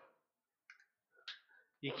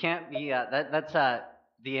 You can't be. That's the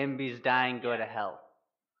MB's dying. Go to hell.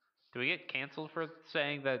 Do we get canceled for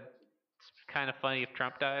saying that it's kind of funny if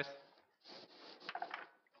Trump dies?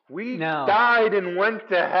 We No. died and went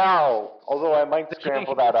to hell. Although I might They can't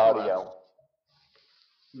scramble that cancel audio.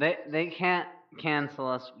 us. They can't cancel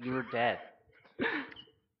us. We were dead.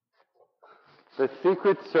 The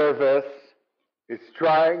Secret Service is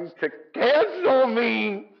trying to cancel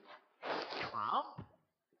me. Trump?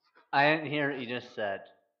 I didn't hear what you just said.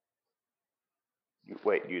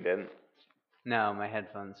 Wait, you didn't? No, my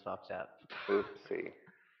headphones fucked up. Oopsie.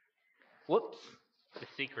 Whoops. The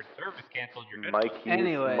Secret Service canceled your headphones. Mikey's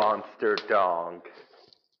Anyway. monster dog.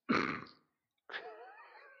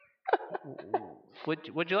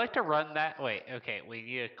 Would you like to run that? Wait, okay. We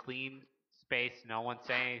need a clean space. No one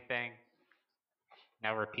say anything.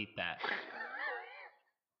 Now repeat that.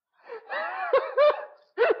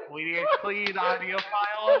 We need a clean audio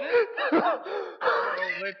file of it.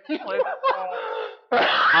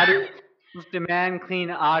 Audio. Let's demand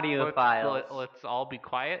clean audio files. Let's all be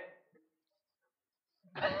quiet.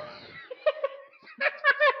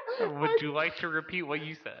 Would you like to repeat what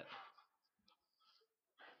you said?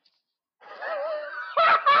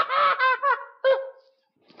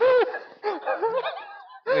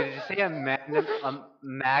 Wait, did you say a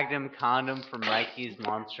magnum condom for Mikey's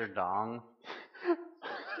monster dong?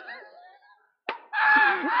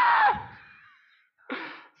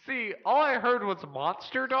 See, all I heard was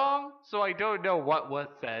monster dong, so I don't know what was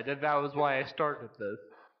said, and that was why I started this.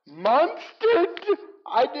 Monster?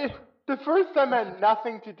 I did. The first time had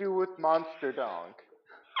nothing to do with Monster Dog.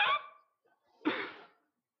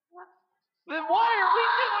 Then why are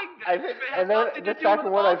we doing this? I think, If it has and then nothing to the do with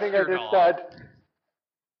second one, I think I Monster just Dog. said,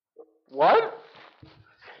 what?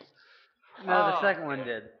 No, the Oh. second one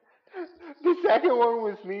did. The second one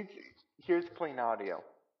was me. Here's clean audio.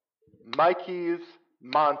 Mikey's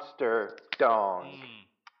Monster Dong.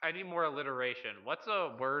 I need more alliteration. What's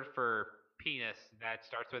a word for penis that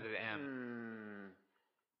starts with an M?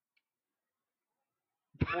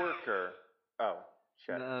 Porker. Oh,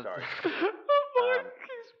 shit. No. Sorry.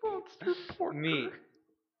 Monster porker. Meat.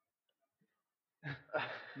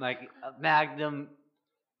 Like Magnum.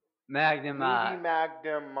 Meaty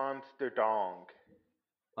Magnum Monster Dong.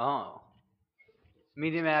 Oh.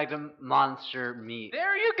 Meaty Magnum Monster Meat.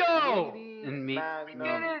 There you go. Meaty And meat. We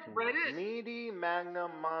did it. Reddit. Meaty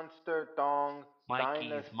Magnum Monster Dong. Mikey's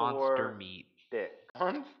Dinosaur Monster Meat. Dick.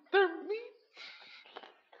 Monster Meat?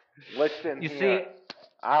 Listen You here. see,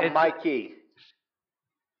 I'm it's- Mikey.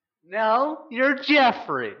 No, you're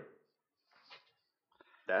Jeffrey.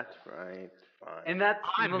 That's right. Fine. And that's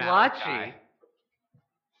I'm Malachi. Malachi.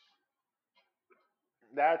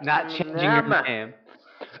 That's Not changing your Nama. name.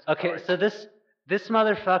 Okay, so this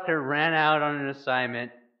motherfucker ran out on an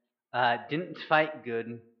assignment, didn't fight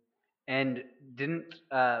good, and didn't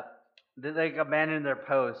they abandoned their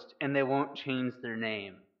post, and they won't change their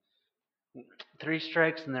name. 3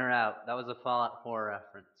 strikes and they're out. That was a Fallout 4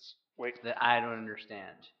 reference Wait. that I don't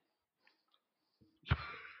understand.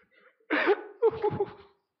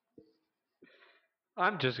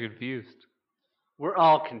 I'm just confused. We're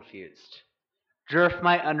all confused. Jerf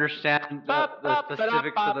might understand the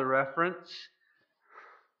specifics of the reference.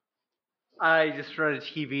 I just wrote a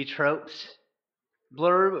TV tropes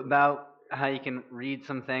blurb about how you can read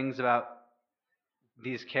some things about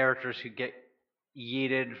these characters who get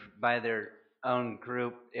yeeted by their own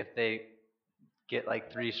group if they get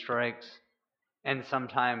like 3 strikes. And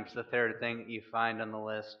sometimes the third thing that you find on the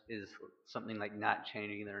list is something like not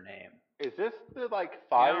changing their name. Is this the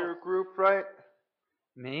fire group, right?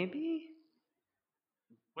 Maybe?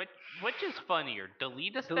 Which is funnier?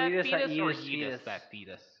 Delete us that Delete us that fetus or fetus, eat us fetus. that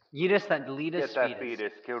fetus? Yeetus that delete us Get that fetus.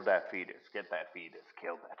 fetus. Kill that fetus. Get that fetus.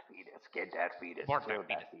 Kill that fetus. Get that fetus. Abort Kill that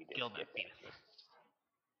that fetus. fetus. Kill that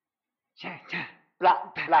fetus. Blah,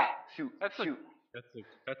 blah. Shoot. That's a shoot.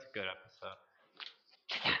 that's a good episode.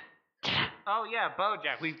 Oh yeah,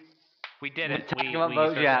 BoJack. We did We're it. talking we about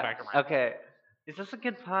circled BoJack. back around. Okay. Is this a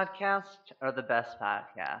good podcast or the best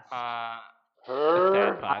podcast?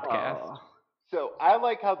 Sad podcast. Oh. So I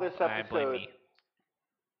like how this I blame episode. me.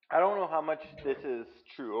 I don't know how much this is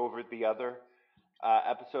true over the other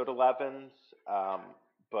episode 11s,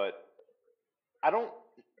 but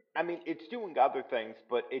I mean, it's doing other things,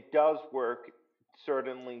 but it does work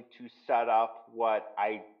certainly to set up what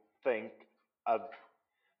I think of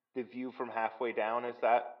The View from Halfway Down. Is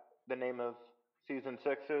that the name of season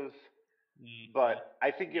 6 is? But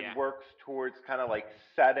I think it Yeah. works towards kind of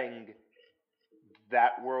setting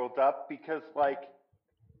that world up because It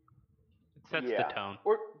sets yeah. the tone.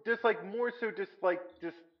 Or just more so just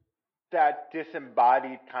that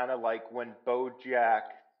disembodied kind of when BoJack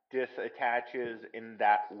disattaches in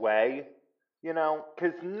that way,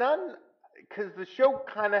 because the show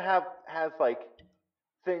kind of has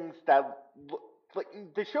things that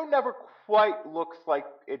the show never quite looks like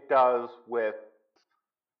it does with.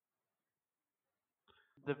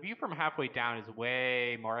 The View from Halfway Down is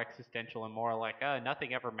way more existential and more like,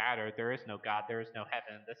 nothing ever mattered. There is no God. There is no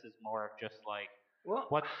heaven. This is more of just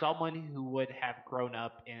what someone who would have grown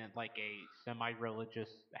up in a semi-religious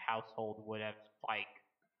household would have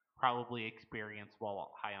probably experienced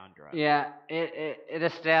while high on drugs. Yeah, it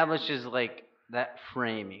establishes that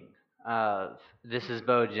framing of this is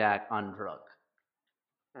BoJack on drug.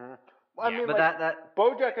 Well, I Yeah. mean, But that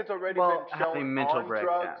BoJack has already been shown having mental on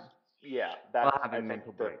breakdown. drugs. Yeah, that's I having think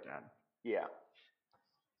mental the- breakdown. Yeah.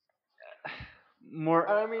 More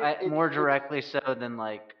I mean, more it's- directly so than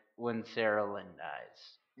when Sarah Lynn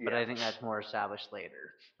dies. But Yeah. I think that's more established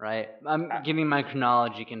later, right? I'm getting my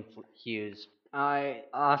chronology confused. I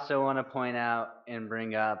also want to point out and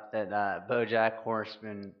bring up that BoJack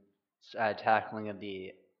Horseman's tackling of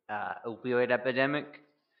the opioid epidemic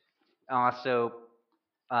also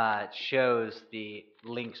shows the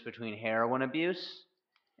links between heroin abuse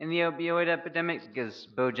and the opioid epidemic because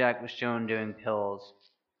BoJack was shown doing pills,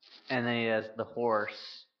 and then he has the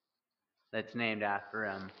horse that's named after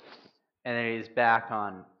him, and then he's back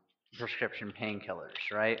on prescription painkillers,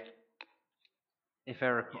 right? If I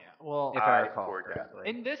recall, Well, if I I recall forgot. correctly.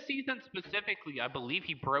 in this season specifically, I believe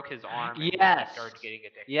he broke his arm and Yes. he started getting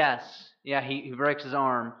addicted. Yes, yeah, he breaks his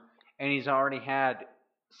arm, and he's already had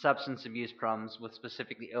substance abuse problems with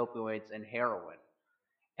specifically opioids and heroin,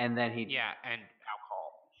 and then he Yeah, and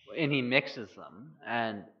alcohol. and he mixes them,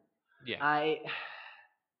 and Yeah.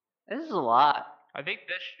 this is a lot. I think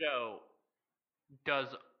this show does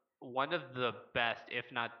one of the best,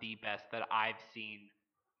 if not the best, that I've seen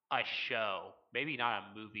a show, maybe not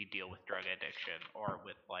a movie, deal with drug addiction or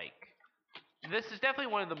with like. This is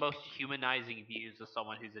definitely one of the most humanizing views of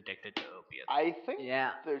someone who's addicted to opiates. I think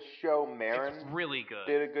Yeah. the show Marin It's really good.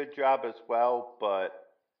 did a good job as well, but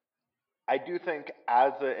I do think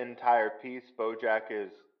as an entire piece, BoJack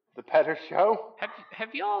is the better show.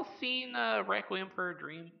 Have y'all seen Requiem for a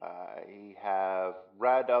Dream? I have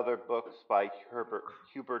read other books by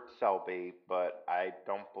Hubert Selby, but I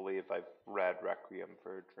don't believe I've read Requiem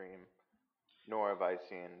for a Dream, nor have I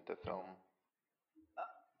seen the film.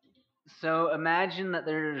 So imagine that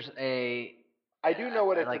there's a. I do know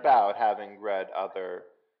what it's like- about, having read other.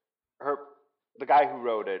 The guy who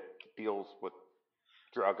wrote it deals with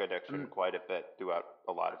drug addiction quite a bit throughout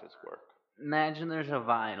a lot of his work. Imagine there's a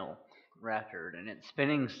vinyl record and it's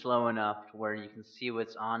spinning slow enough to where you can see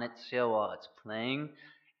what's on it still while it's playing,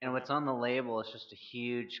 and what's on the label is just a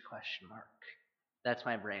huge question mark. That's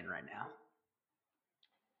my brain right now.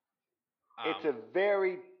 It's a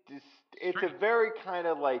very, it's a very kind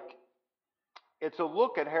of like, it's a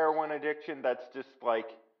look at heroin addiction that's just like,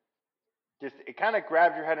 it kind of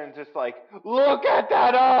grabs your head and just like, look at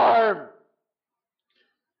that arm!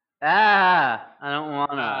 I don't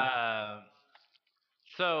wanna.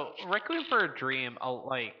 So Requiem for a Dream,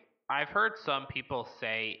 like I've heard some people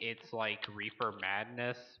say it's like Reefer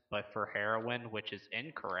Madness, but for heroin, which is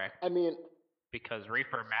incorrect. I mean, because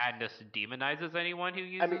Reefer Madness demonizes anyone who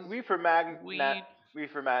uses. I mean, Reefer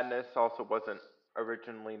Madness also wasn't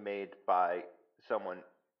originally made by someone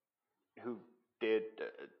who did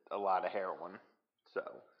a lot of heroin, so.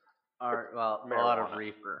 Or, well, a lot of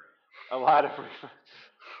reefer. A lot of reefer.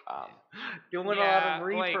 Doing a lot of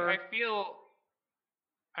reefer. Like, I feel.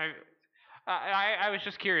 I was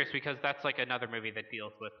just curious because that's like another movie that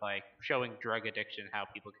deals with like showing drug addiction, how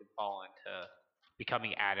people can fall into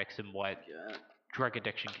becoming addicts, and what drug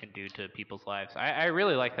addiction can do to people's lives. I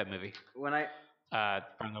really like that movie. When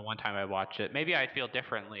from the one time I watched it, maybe I'd feel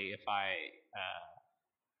differently if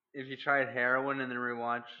if you tried heroin and then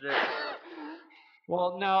rewatched it.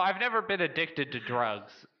 Well, no, I've never been addicted to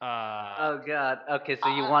drugs. Oh God. Okay, so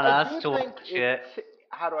you want us to watch it?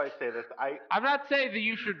 How do I say this? I'm not saying that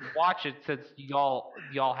you should watch it since y'all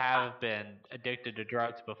have been addicted to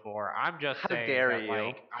drugs before. I'm just saying that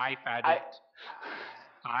like I found it.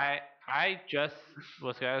 I just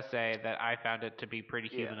was gonna say that I found it to be pretty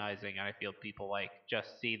humanizing, and I feel people like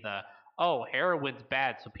just see heroin's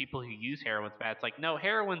bad, so people who use heroin's bad. It's like, no,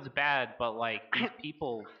 heroin's bad, but like these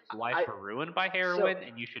people's lives are ruined by heroin,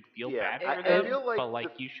 and you should feel bad for them. Feel like but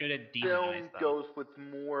like you shouldn't demonize film them. Goes with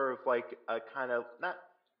more of like a kind of not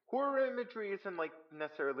horror imagery isn't like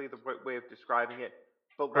necessarily the right way of describing it,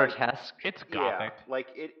 but like, grotesque. It's gothic. Yeah, like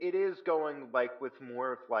it is going like with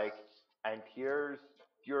more of like, and here's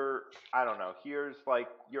your here's like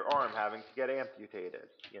your arm having to get amputated,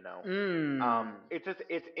 you know.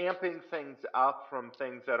 It's amping things up from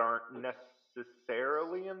things that aren't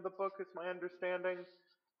necessarily in the book, is my understanding,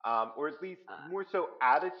 or at least more so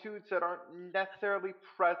attitudes that aren't necessarily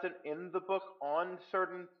present in the book on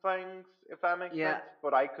certain things, if that makes sense.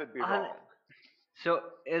 But I could be wrong. So,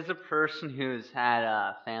 as a person who's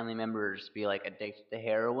had family members be like addicted to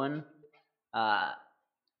heroin,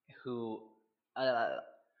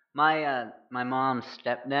 my mom's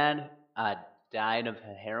stepdad died of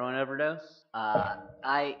a heroin overdose.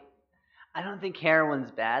 I don't think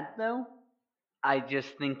heroin's bad though. I just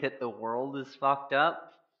think that the world is fucked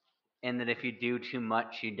up, and that if you do too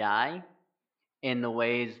much, you die in the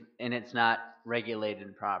ways, and it's not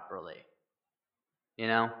regulated properly. You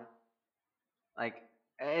know, like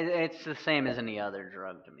it's the same as any other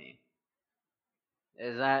drug to me.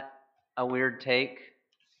 Is that a weird take?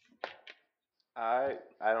 I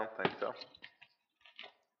don't think so.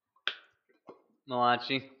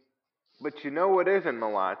 Malachi? But you know what isn't,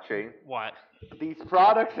 Malachi? What? These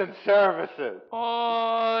products and services.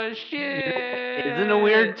 Oh shit! Isn't a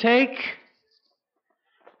weird take?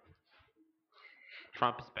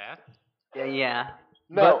 Trump is bad? Yeah.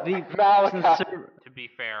 No, but Malachi. To be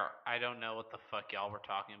fair, I don't know what the fuck y'all were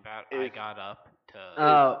talking about. I got up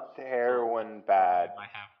to. It's heroin bad.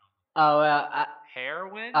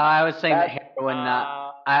 Heroin? I was saying that heroin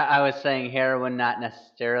not. I was saying heroin not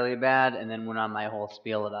necessarily bad, and then went on my whole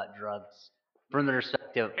spiel about drugs from the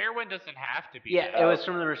perspective. Heroin doesn't have to be. Yeah, it was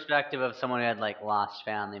from the perspective of someone who had like lost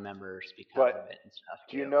family members because of it and stuff.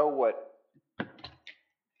 Do you know what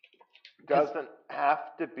doesn't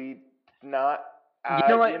have to be not? You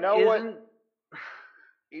know what?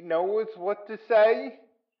 You know what to say?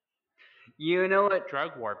 You know what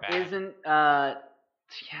Drug war bad. isn't Us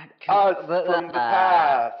from the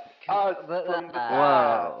past. Us from the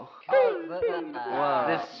past. Whoa. Us from the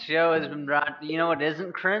past. This show has been brought. You know what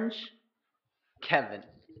isn't cringe? Kevin.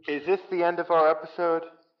 Is this the end of our episode?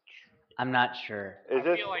 I'm not sure. Is I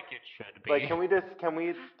this feel like it should be. like can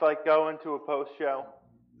we like go into a post show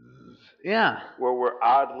Yeah. where we're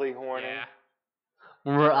oddly horny? Yeah.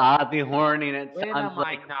 We're oddly horny, and it When sounds am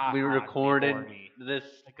like I not we oddly recorded horny? this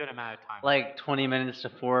A good amount of time. like 20 minutes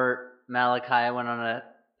before Malachi went on a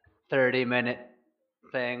 30-minute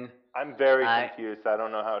thing. I'm very I- confused. I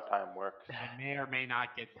don't know how time works. It may or may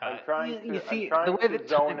not get I'm cut. trying You to see, I'm trying the way to that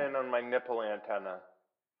zone time- in on my nipple antenna.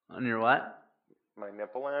 On your what? My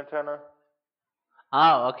nipple antenna?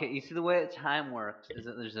 Oh, okay. You see, the way that time works is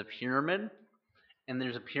that there's a pyramid, and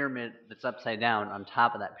there's a pyramid that's upside down on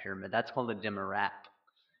top of that pyramid. That's called a dimmer wrap.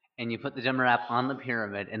 And you put the dimmer wrap on the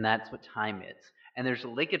pyramid, and that's what time is. And there's a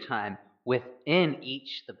link of time within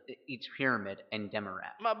each pyramid and dimmer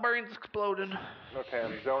wrap. My brain's exploding. Okay,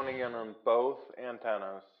 I'm zoning in on both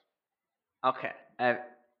antennas. Okay. I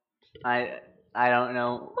don't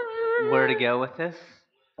know where to go with this,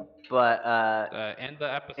 but End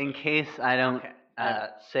the episode. in case I don't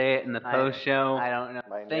say it in the post show, I don't know.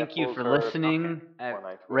 My Thank you nipples for hurt listening. when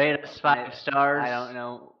I Rate us 5 stars. I don't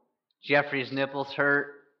know. Jeffrey's nipples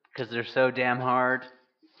hurt because they're so damn hard.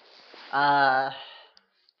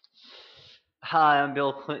 Hi, I'm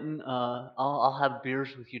Bill Clinton. I'll have beers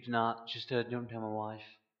with you tonight. Just don't tell my wife.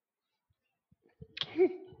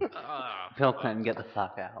 Bill Clinton, get the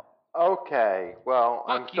fuck out. Okay, well,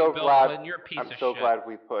 Fuck I'm you, so Bill glad. Clinton, you're a piece I'm of so shit. glad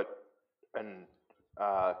we put an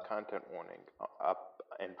content warning up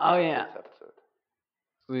in Oh, yeah. this episode.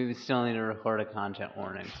 We still need to record a content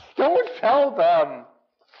warning. Don't tell them.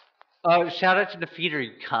 Oh, shout out to the feeder,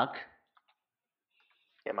 you cuck.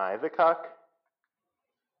 Am I the cuck?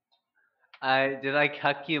 Did I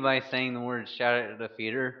cuck you by saying the word shout out to the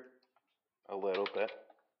feeder? A little bit.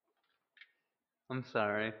 I'm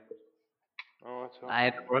sorry. Oh, it's okay. I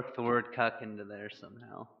had to work the word cuck into there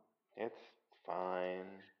somehow. It's fine.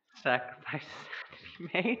 Sacrifices have to be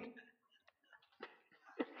made.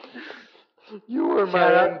 You were my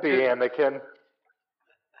Shout out envy, Anakin.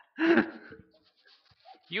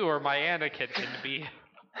 You are my Anakin to be.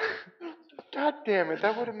 God damn it,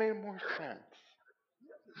 that would have made more sense.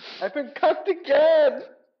 I've been cucked again.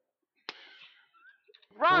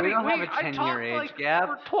 Ronnie, don't have a I 10-year talked age like gap.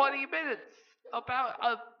 for 20 minutes about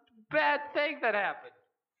a bad thing that happened.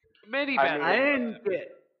 Many I bad mean- I things. didn't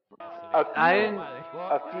get. A few, I didn't.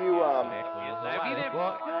 a few,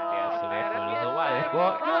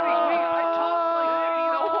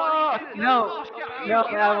 No,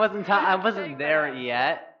 I wasn't. I wasn't there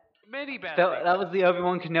yet. Many bad That was the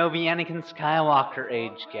Obi-Wan Kenobi, Anakin Skywalker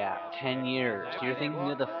age gap. 10 years. You're thinking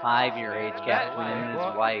of the 5-year age gap between him and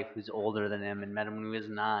his wife, who's older than him, and met him when he was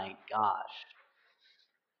 9. Gosh.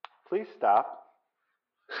 please stop.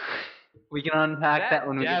 We can unpack that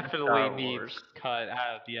when we get to definitely Star needs Wars. cut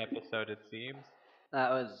out of the episode, it seems. That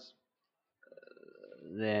was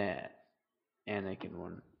the Anakin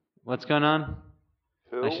one. What's going on?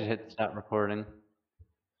 Who? I should hit stop recording.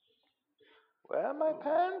 Where are my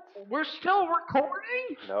pants? We're still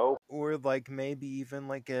recording? No. Or like maybe even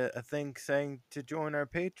like a thing saying to join our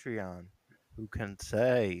Patreon. Who can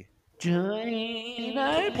say? Join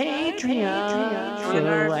our Patreon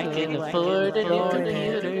so I can afford a new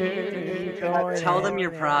computer. Tell them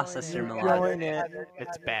your processor, Join Milad. it.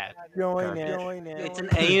 It's bad. Join Garbage. it. Join it. It's an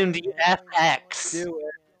AMD FX, Do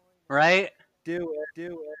it. right? Do it.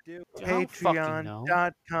 Do it. Do it. I don't fucking know.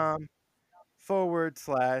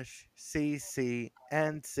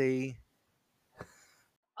 Patreon.com/CCNC.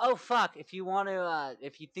 Oh fuck! If you want to,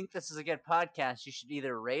 if you think this is a good podcast, you should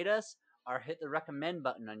either rate us or hit the recommend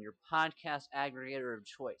button on your podcast aggregator of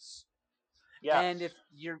choice. Yes. And if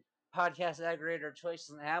your podcast aggregator of choice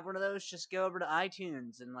doesn't have one of those, just go over to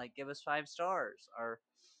iTunes and like give us 5 stars or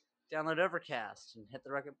download Overcast and hit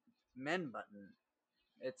the recommend button.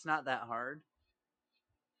 It's not that hard.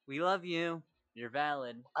 We love you. You're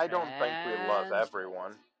valid. I don't think we love And-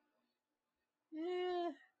 everyone.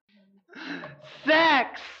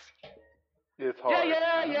 Sex. It's hard.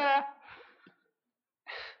 Yeah.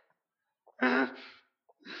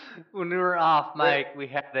 When we were off mic, we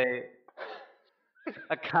had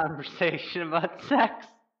a conversation about sex.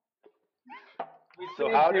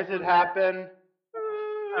 So how does it happen?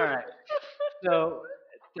 All right. So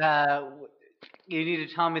you need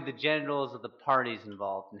to tell me the genitals of the parties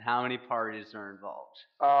involved and how many parties are involved.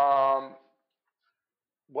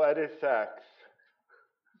 What is sex?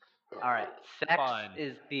 All right. Sex Fun.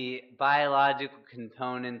 is the biological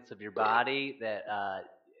components of your body that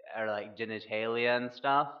our like genitalia and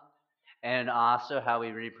stuff, and also how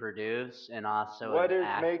we reproduce, and also What an is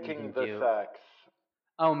act we making can the do. sex?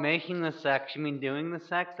 Oh, making the sex? You mean doing the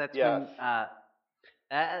sex? That's Yes.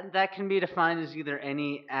 when that can be defined as either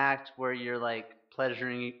any act where you're like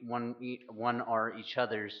pleasuring one or each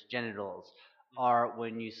other's genitals, or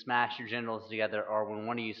when you smash your genitals together, or when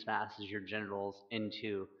one of you smashes your genitals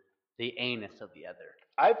into the anus of the other.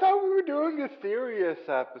 I thought we were doing a serious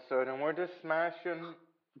episode and we're just smashing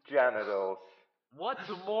genitals. What's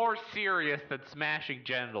more serious than smashing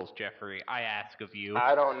genitals, Jeffrey? I ask of you.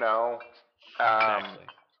 I don't know. Exactly.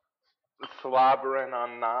 Slobbering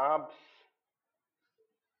on knobs.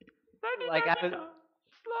 Like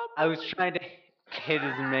I was trying to hit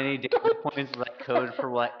as many data points as I could for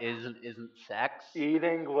what is and isn't sex.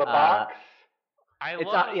 Eating labox.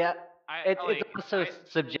 It's also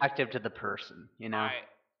subjective to the person, you know.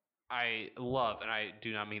 I love, and I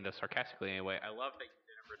do not mean this sarcastically anyway. I love that you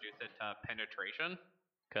didn't reduce it to penetration,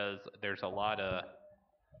 because there's a lot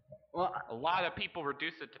of people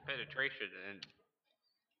reduce it to penetration, and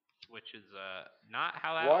which is not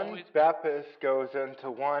how that One always. Bepis goes into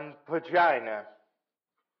one vagina.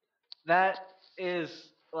 That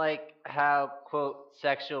is like how, quote,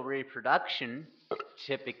 sexual reproduction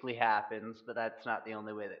typically happens, but that's not the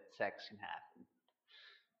only way that sex can happen.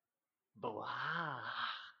 Blah.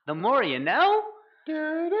 The more you know.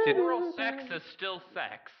 Oral sex is still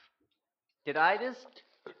sex. Did I just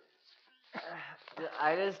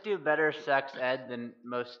do better sex ed than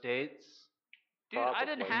most states? Dude, I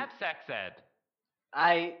didn't have sex ed.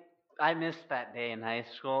 I missed that day in high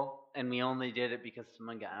school, and we only did it because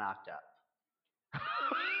someone got knocked up.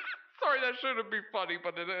 Sorry, that shouldn't be funny,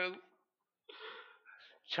 but it is.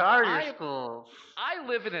 Charter schools. I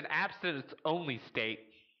live in an abstinence-only state.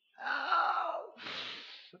 Oh,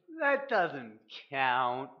 that doesn't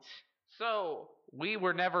count. So, we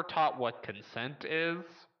were never taught what consent is.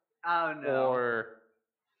 Oh, no. Or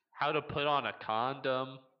how to put on a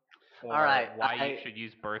condom. Or all right, why you should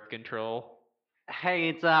use birth control. Hey,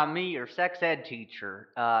 it's me, your sex ed teacher.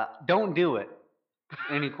 Don't do it.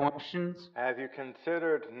 Any questions? Have you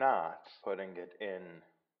considered not putting it in?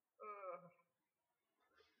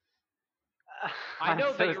 I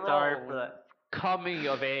know I'm that so you're sorry all for that. coming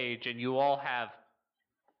of age and you all have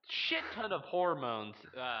shit ton of hormones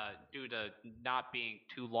due to not being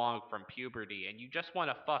too long from puberty, and you just want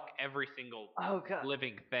to fuck every single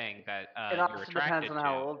living thing that it you're also attracted depends on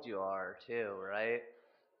how old you are, too, right?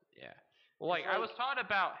 Yeah. Well, I was taught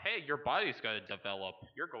about, hey, your body's going to develop.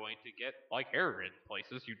 You're going to get, like, hair in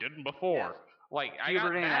places you didn't before. Yeah. Like, I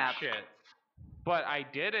got that shit. But I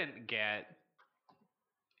didn't get,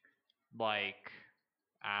 like,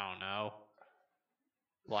 I don't know.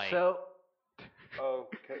 Like. So. Oh,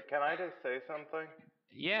 can I just say something?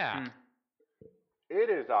 Yeah. It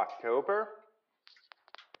is October.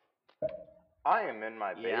 I am in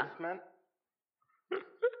my basement.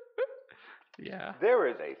 Yeah. There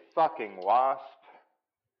is a fucking wasp.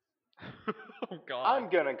 Oh, God. I'm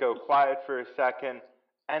gonna go quiet for a second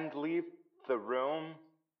and leave the room.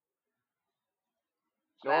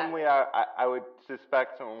 Normally, I would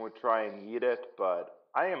suspect someone would try and eat it, but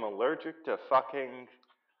I am allergic to fucking.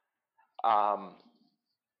 I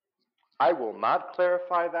will not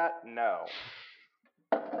clarify that. No.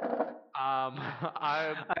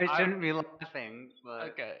 I shouldn't be laughing,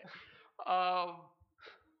 but okay.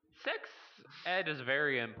 Sex ed is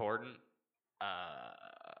very important.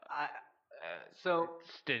 So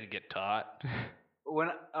just didn't get taught.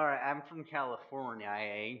 Alright, I'm from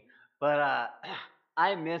California, but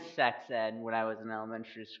I missed sex ed when I was in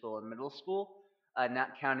elementary school and middle school,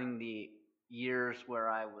 not counting the years where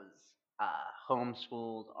I was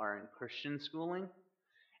homeschooled or in Christian schooling.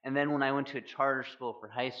 And then when I went to a charter school for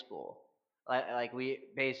high school, like we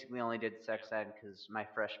basically only did sex ed because my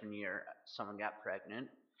freshman year someone got pregnant,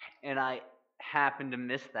 and I happened to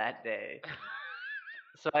miss that day.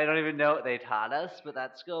 So I don't even know what they taught us, but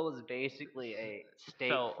that school was basically a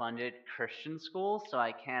state-funded Christian school, so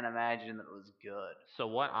I can't imagine that it was good. So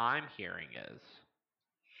what I'm hearing is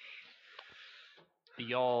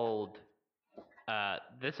the old,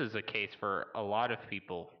 this is a case for a lot of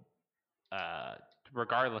people,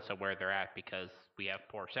 regardless of where they're at, because we have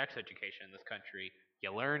poor sex education in this country.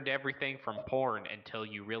 You learned everything from porn until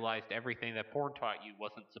you realized everything that porn taught you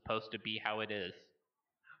wasn't supposed to be how it is.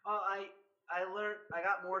 I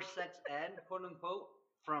got more sex ed, quote unquote,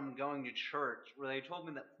 from going to church, where they told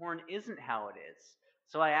me that porn isn't how it is.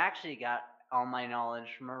 So I actually got all my knowledge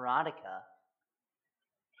from erotica.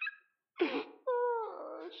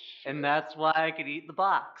 Oh, shit. And that's why I could eat the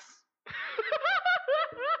box.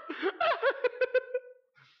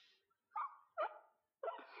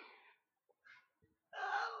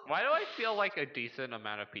 Why do I feel like a decent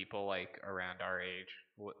amount of people like around our age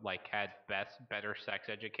like had better sex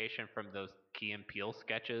education from those Key and Peele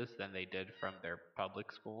sketches than they did from their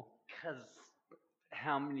public school? Because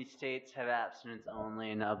how many states have abstinence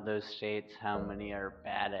only, and of those states, how many are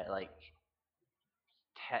bad at like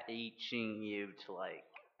teaching you to like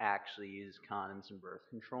actually use condoms and birth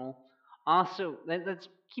control? Also, let's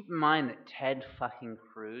keep in mind that Ted fucking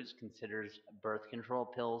Cruz considers birth control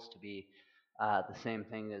pills to be the same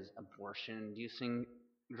thing as abortion-inducing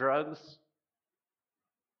drugs.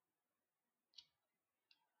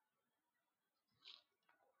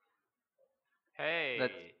 Hey,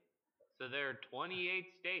 so there are 28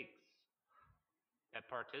 states that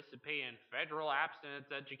participate in federal abstinence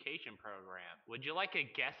education program. Would you like a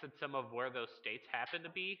guess at some of where those states happen to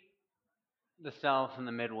be? The South and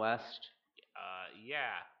the Midwest.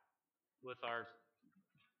 Yeah, with our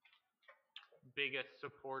biggest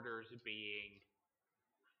supporters being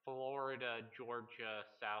Florida, Georgia,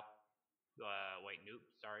 nope,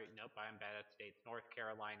 I'm bad at states. North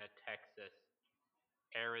Carolina, Texas,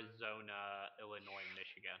 Arizona, Illinois,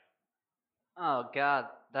 Michigan. Oh god,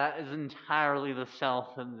 that is entirely the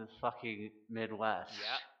South and the fucking Midwest.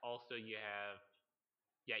 Yeah, also you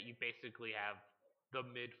basically have the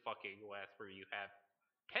mid fucking West where you have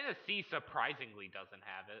Tennessee surprisingly doesn't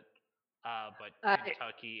have it. But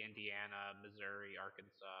Kentucky, Indiana, Missouri,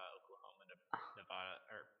 Arkansas, Oklahoma, Nevada,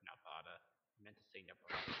 I meant to say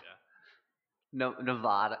Nebraska. No,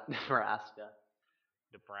 Nevada, Nebraska.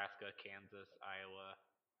 Nebraska, Kansas, Iowa.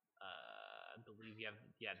 I believe you have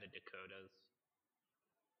the Dakotas.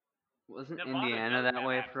 Wasn't Nevada Indiana does that have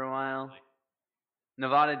way for a while? absolutely.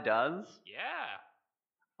 Nevada does? Yeah.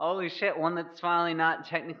 Holy shit, one that's finally not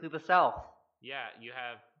technically the South. Yeah, you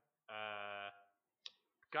have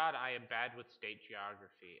God, I am bad with state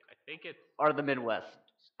geography. I think it's Or the Midwest.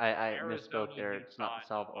 I Arizona, misspoke there. Utah, It's not the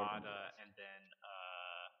South or the Nevada, Midwest. and then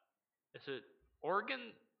is it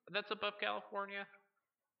Oregon that's above California?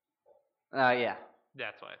 Yeah.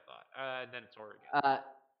 That's what I thought. And then it's Oregon.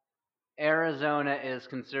 Arizona is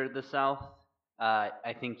considered the South.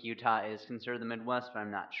 I think Utah is considered the Midwest, but I'm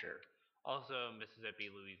not sure. Also Mississippi,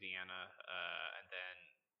 Louisiana, and then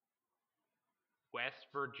West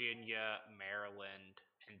Virginia, Maryland,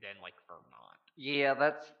 and then like Vermont. Yeah,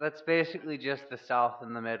 that's basically just the South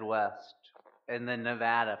and the Midwest, and then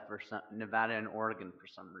Nevada and Oregon for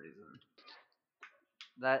some reason.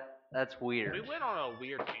 That's weird. We went on a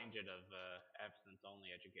weird tangent of abstinence-only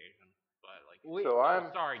education, but like. So I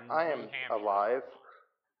am New Hampshire. alive.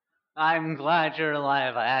 I'm glad you're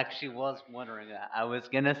alive. I actually was wondering that. I was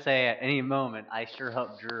gonna say at any moment, I sure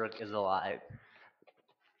hope Jurek is alive.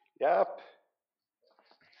 Yep.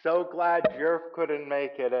 So glad Jerf couldn't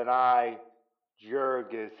make it, and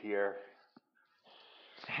Jurg is here.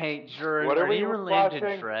 Hey, Jurek, What are we you related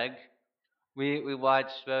watching? to Shrek? We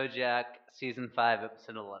watched BoJack season 5,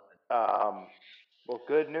 episode 11. Well,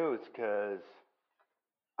 good news, cause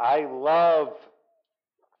I love.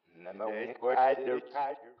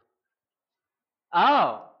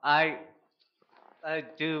 Oh, I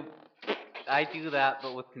do that,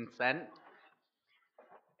 but with consent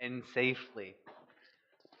and safely.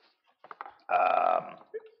 And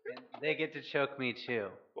they get to choke me too.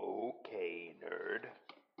 Okay, nerd.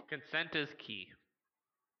 Consent is key.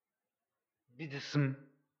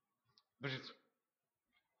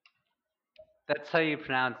 That's how you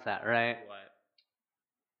pronounce that, right? What?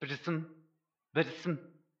 Bidism. I'm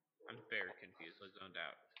very confused. I zoned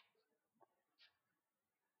out.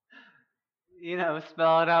 You know,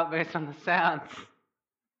 spell it out based on the sounds.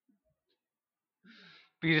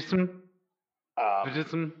 Bidism.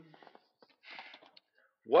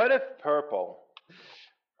 What if purple?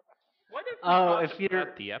 What if if you're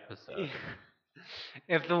at the episode?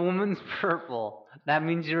 If the woman's purple, that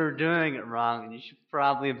means you were doing it wrong, and you should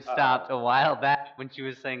probably have stopped a while back when she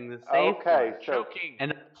was saying the safe Okay, word. so Choking.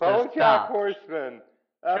 And BoJack stop. Horseman,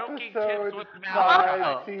 Choking tips episode with 5,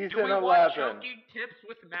 Malachi. Do season we want 11. choking tips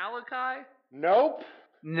with Malachi? Nope.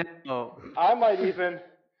 No. I might even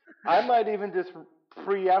just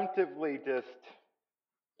preemptively just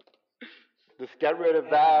get rid of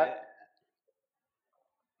that.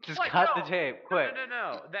 Just Like, cut no, the tape, quick.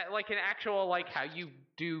 No. That like an actual like how you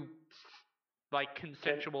do like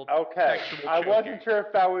consensual. Okay, sexual I wasn't choking. sure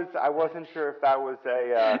if that was. I wasn't sure if that was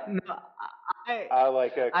a No,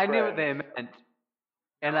 like a. I knew what cringe. they meant,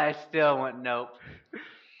 and I still went nope.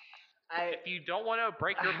 If you don't want to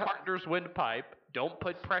break your partner's windpipe, don't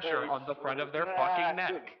put pressure on the front of their fucking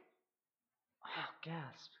neck. Oh,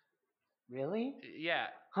 gasp. Really? Yeah.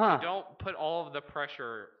 Huh. You don't put all of the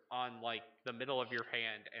pressure on like the middle of your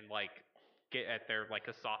hand and like get at their like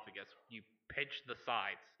esophagus. You pinch the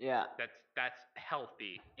sides. Yeah. That's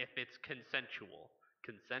healthy if it's consensual.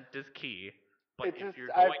 Consent is key. But It's if just, you're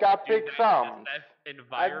I've going got to do big that thumbs. in a safe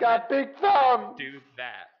I've environment, got big then thumbs. do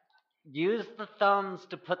that. Use the thumbs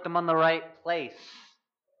to put them on the right place.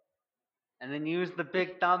 And then use the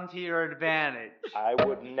big thumb to your advantage. I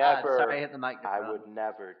would never. Sorry, I hit the microphone. I would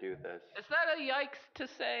never do this. Is that a yikes to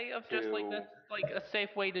say of just like To- that's like a safe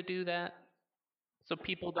way to do that? So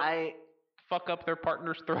people don't I fuck up their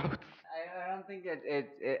partner's throats. I don't think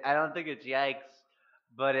I don't think it's yikes,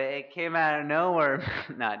 but it came out of nowhere.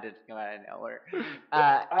 No, it didn't come out of nowhere.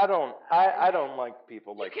 I don't like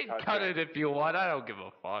people like you can touching cut it if you want. I don't give a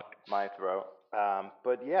fuck. my throat.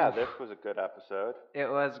 But yeah, this was a good episode. It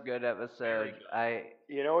was a good episode.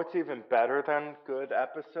 You know what's even better than good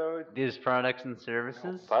episode? These products and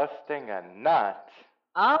services. Busting a nut.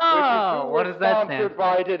 Oh, what does that stand Sponsored for?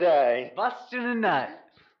 by today. Busting a nut.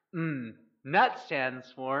 Nut stands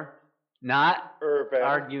for not Urban.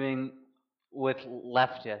 arguing with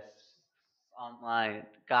leftists online.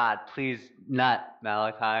 God, please, nut,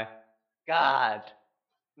 Malachi. God.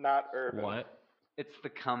 Not urban. What? It's the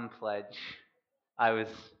cum pledge. I was.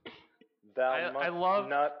 Thou I must love-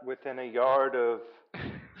 nut within a yard of.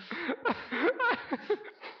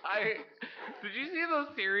 Did you see those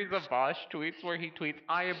series of Bosch tweets where he tweets,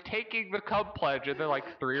 "I am taking the cum pledge," and then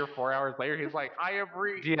like 3 or 4 hours later, he's like, "I am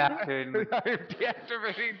Deactivating. I am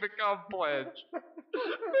deactivating the cum pledge."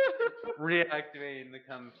 Reactivating the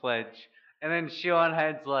cum pledge. And then Sean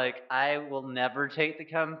Head's like, I will never take the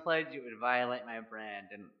cum pledge. It would violate my brand.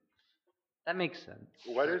 And that makes sense.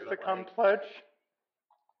 What is the But, cum like, pledge?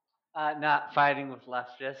 Not fighting with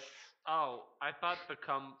leftists. Oh, I thought the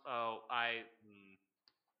cum. Oh, I.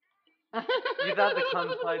 You thought the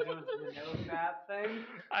cum pledge was the no fap thing?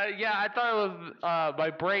 Yeah, I thought it was. My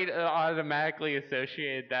brain automatically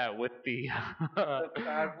associated that with the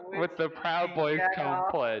Proud Boys? with the Proud Boys Jack cum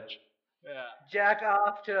off? pledge. Yeah. Jack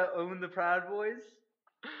off to own the Proud Boys?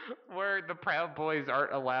 Where the Proud Boys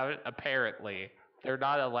aren't allowed, apparently. They're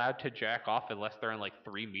not allowed to jack off unless they're in like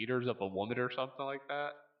 3 meters of a woman or something like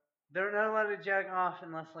that. They're not allowed to jack off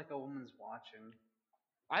unless like a woman's watching.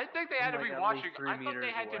 I think they had to Like, be at watching. least 3 I thought they meters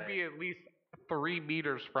had to away. be at least 3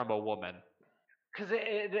 meters from a woman. Because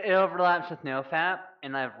it overlaps with NoFap,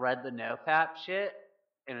 and I've read the NoFap shit,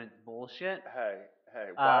 and it's bullshit. Hey,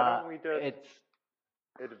 why don't we just It's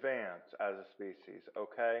advance as a species,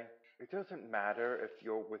 okay? It doesn't matter if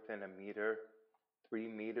you're within a meter, 3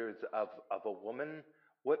 meters of a woman.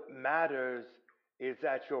 What matters is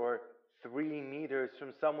that you're 3 meters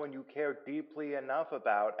from someone you care deeply enough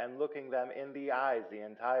about and looking them in the eyes the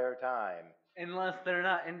entire time. unless they're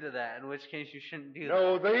not into that, in which case you shouldn't do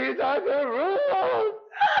No, that. these are the rules!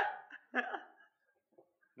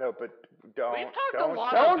 No, but We've don't talked a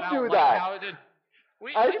lot don't about do like, that. how to.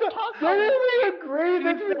 We've Didn't talked we agree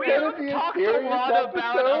this was we going to have be a talked a serious lot episode?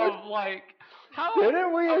 about like how.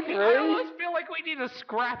 Didn't we okay, I agree? almost feel like we need to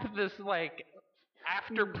scrap this like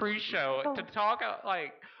after pre-show to talk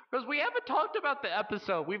like because we haven't talked about the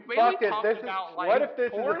episode. We've mainly Fuck it. talked This is, about like what if this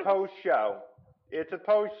porn. is a post show? It's a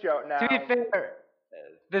post show now. To be fair,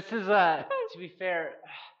 this is to be fair,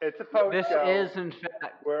 It's a post this show. is in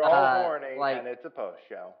fact We're all horny, like and it's a post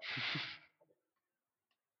show.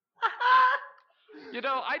 You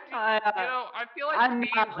know, I feel like I'm me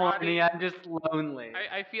not and Ronnie. horny. I'm just lonely.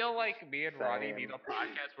 I feel like me and Ronnie need a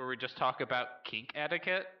podcast where we just talk about kink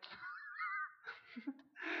etiquette.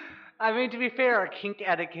 I mean, to be fair, our kink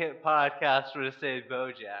etiquette podcast would have saved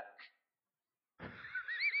BoJack.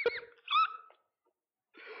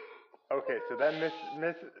 Okay, so then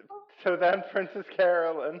so then Princess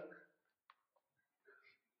Carolyn.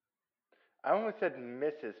 I almost said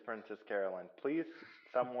Mrs. Princess Carolyn. Please,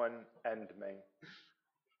 someone end me.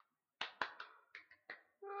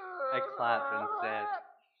 I clapped instead.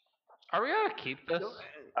 Are we gonna keep this?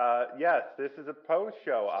 Yes, this is a post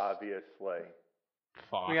show, obviously.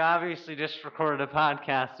 Fuck. We obviously just recorded a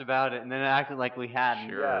podcast about it and then acted like we hadn't.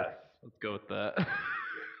 Sure. Yes. Let's go with that.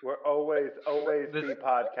 We're always This- be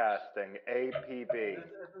podcasting. APB.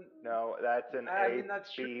 No, that's an I mean,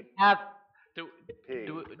 that's true. APP. do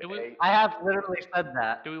we I have literally said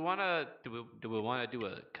that. do we want to do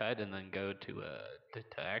a cut and then go to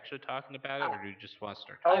actually talking about it, or do you just want to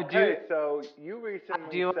start? I Okay, do- so you recently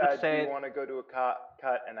do wanna said say you it- want to go to a cut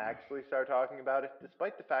and actually start talking about it,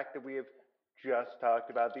 despite the fact that we have just talked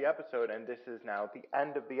about the episode, and this is now the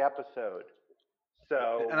end of the episode.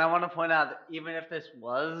 So, And I want to point out that even if this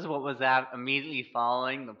was what was immediately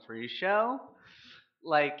following the pre-show,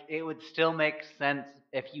 like, it would still make sense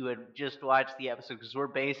if you had just watched the episode, because we're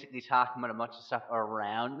basically talking about a bunch of stuff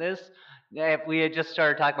around this. If we had just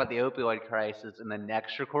started talking about the opioid crisis in the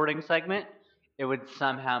next recording segment, it would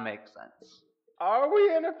somehow make sense. Are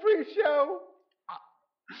we in a pre-show?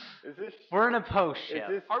 Is this We're in a post is show.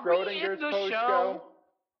 this Are we in Schrodinger's the post-show?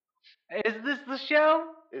 Is this the show?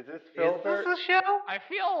 Is this Is this Filbert? the show? I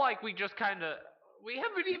feel like we just kind of. We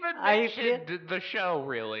haven't even I mentioned the show,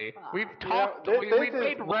 really. We've You know, talked. this we is-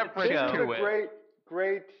 made reference This is to a it.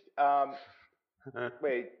 great.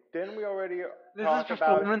 Wait, didn't we already This talk is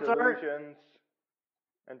about performance art? delusions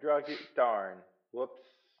and drug use? Darn. Whoops.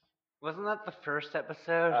 Wasn't that the first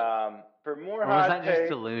episode? For more Or was hot that just takes,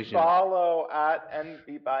 delusion? follow at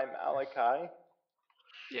NB by Malachi.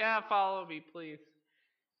 Yeah, follow me, please.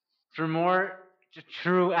 For more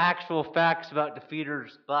true actual facts about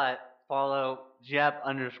Defeater's butt, follow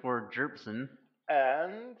Jep_Jerpson.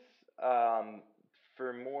 And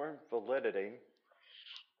for more validity,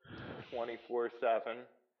 24/7.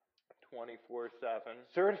 24/7.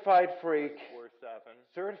 Certified freak. 24/7.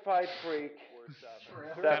 Certified freak.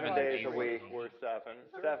 7 days a week.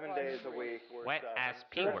 7 days a week. Wet ass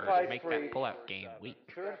P Certified word. Make freak. that pull-out game weak.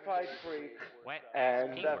 Certified freak. Wet And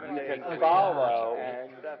ass P 7 word. days Make to that follow. pull-out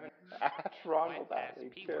game And 7 at Ronald Wet ass Valley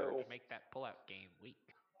P too. word. Make that pull-out game weak.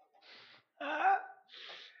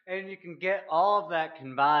 And you can get all of that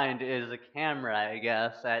combined as a camera, I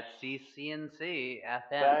guess, at CCNC FM.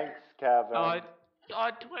 Thanks, Kevin.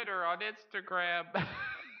 On Twitter, on Instagram.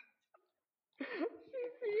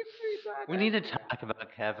 We need to talk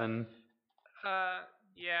about Kevin.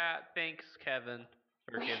 Yeah, thanks, Kevin,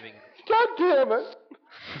 for giving. God damn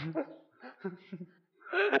it!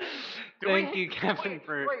 Thank you, Kevin,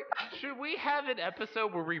 for. Wait, should we have an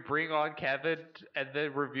episode where we bring on Kevin and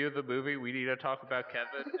then review the movie? We need to talk about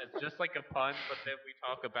Kevin. It's just like a pun, but then we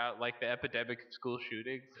talk about like the epidemic of school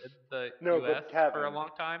shootings in the No, U.S. but Kevin, for a long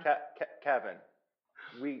time. Kevin,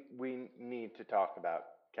 we need to talk about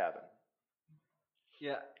Kevin.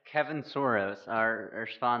 Yeah, Kevin Soros, our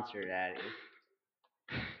sponsor, Daddy.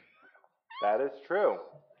 That is true.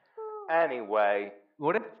 Anyway,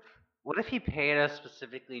 What if he paid us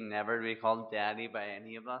specifically never to be called Daddy by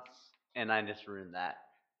any of us, and I just ruined that?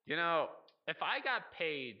 You know, if I got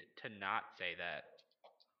paid to not say that,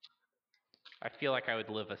 I feel like I would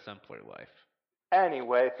live a simpler life.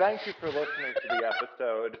 anyway, thank you for listening to the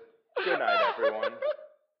episode. Good night, everyone.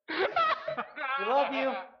 We love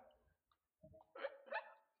you.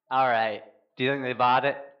 All right. Do you think they bought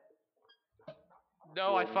it?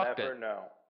 No, I We'll fucked never it. know.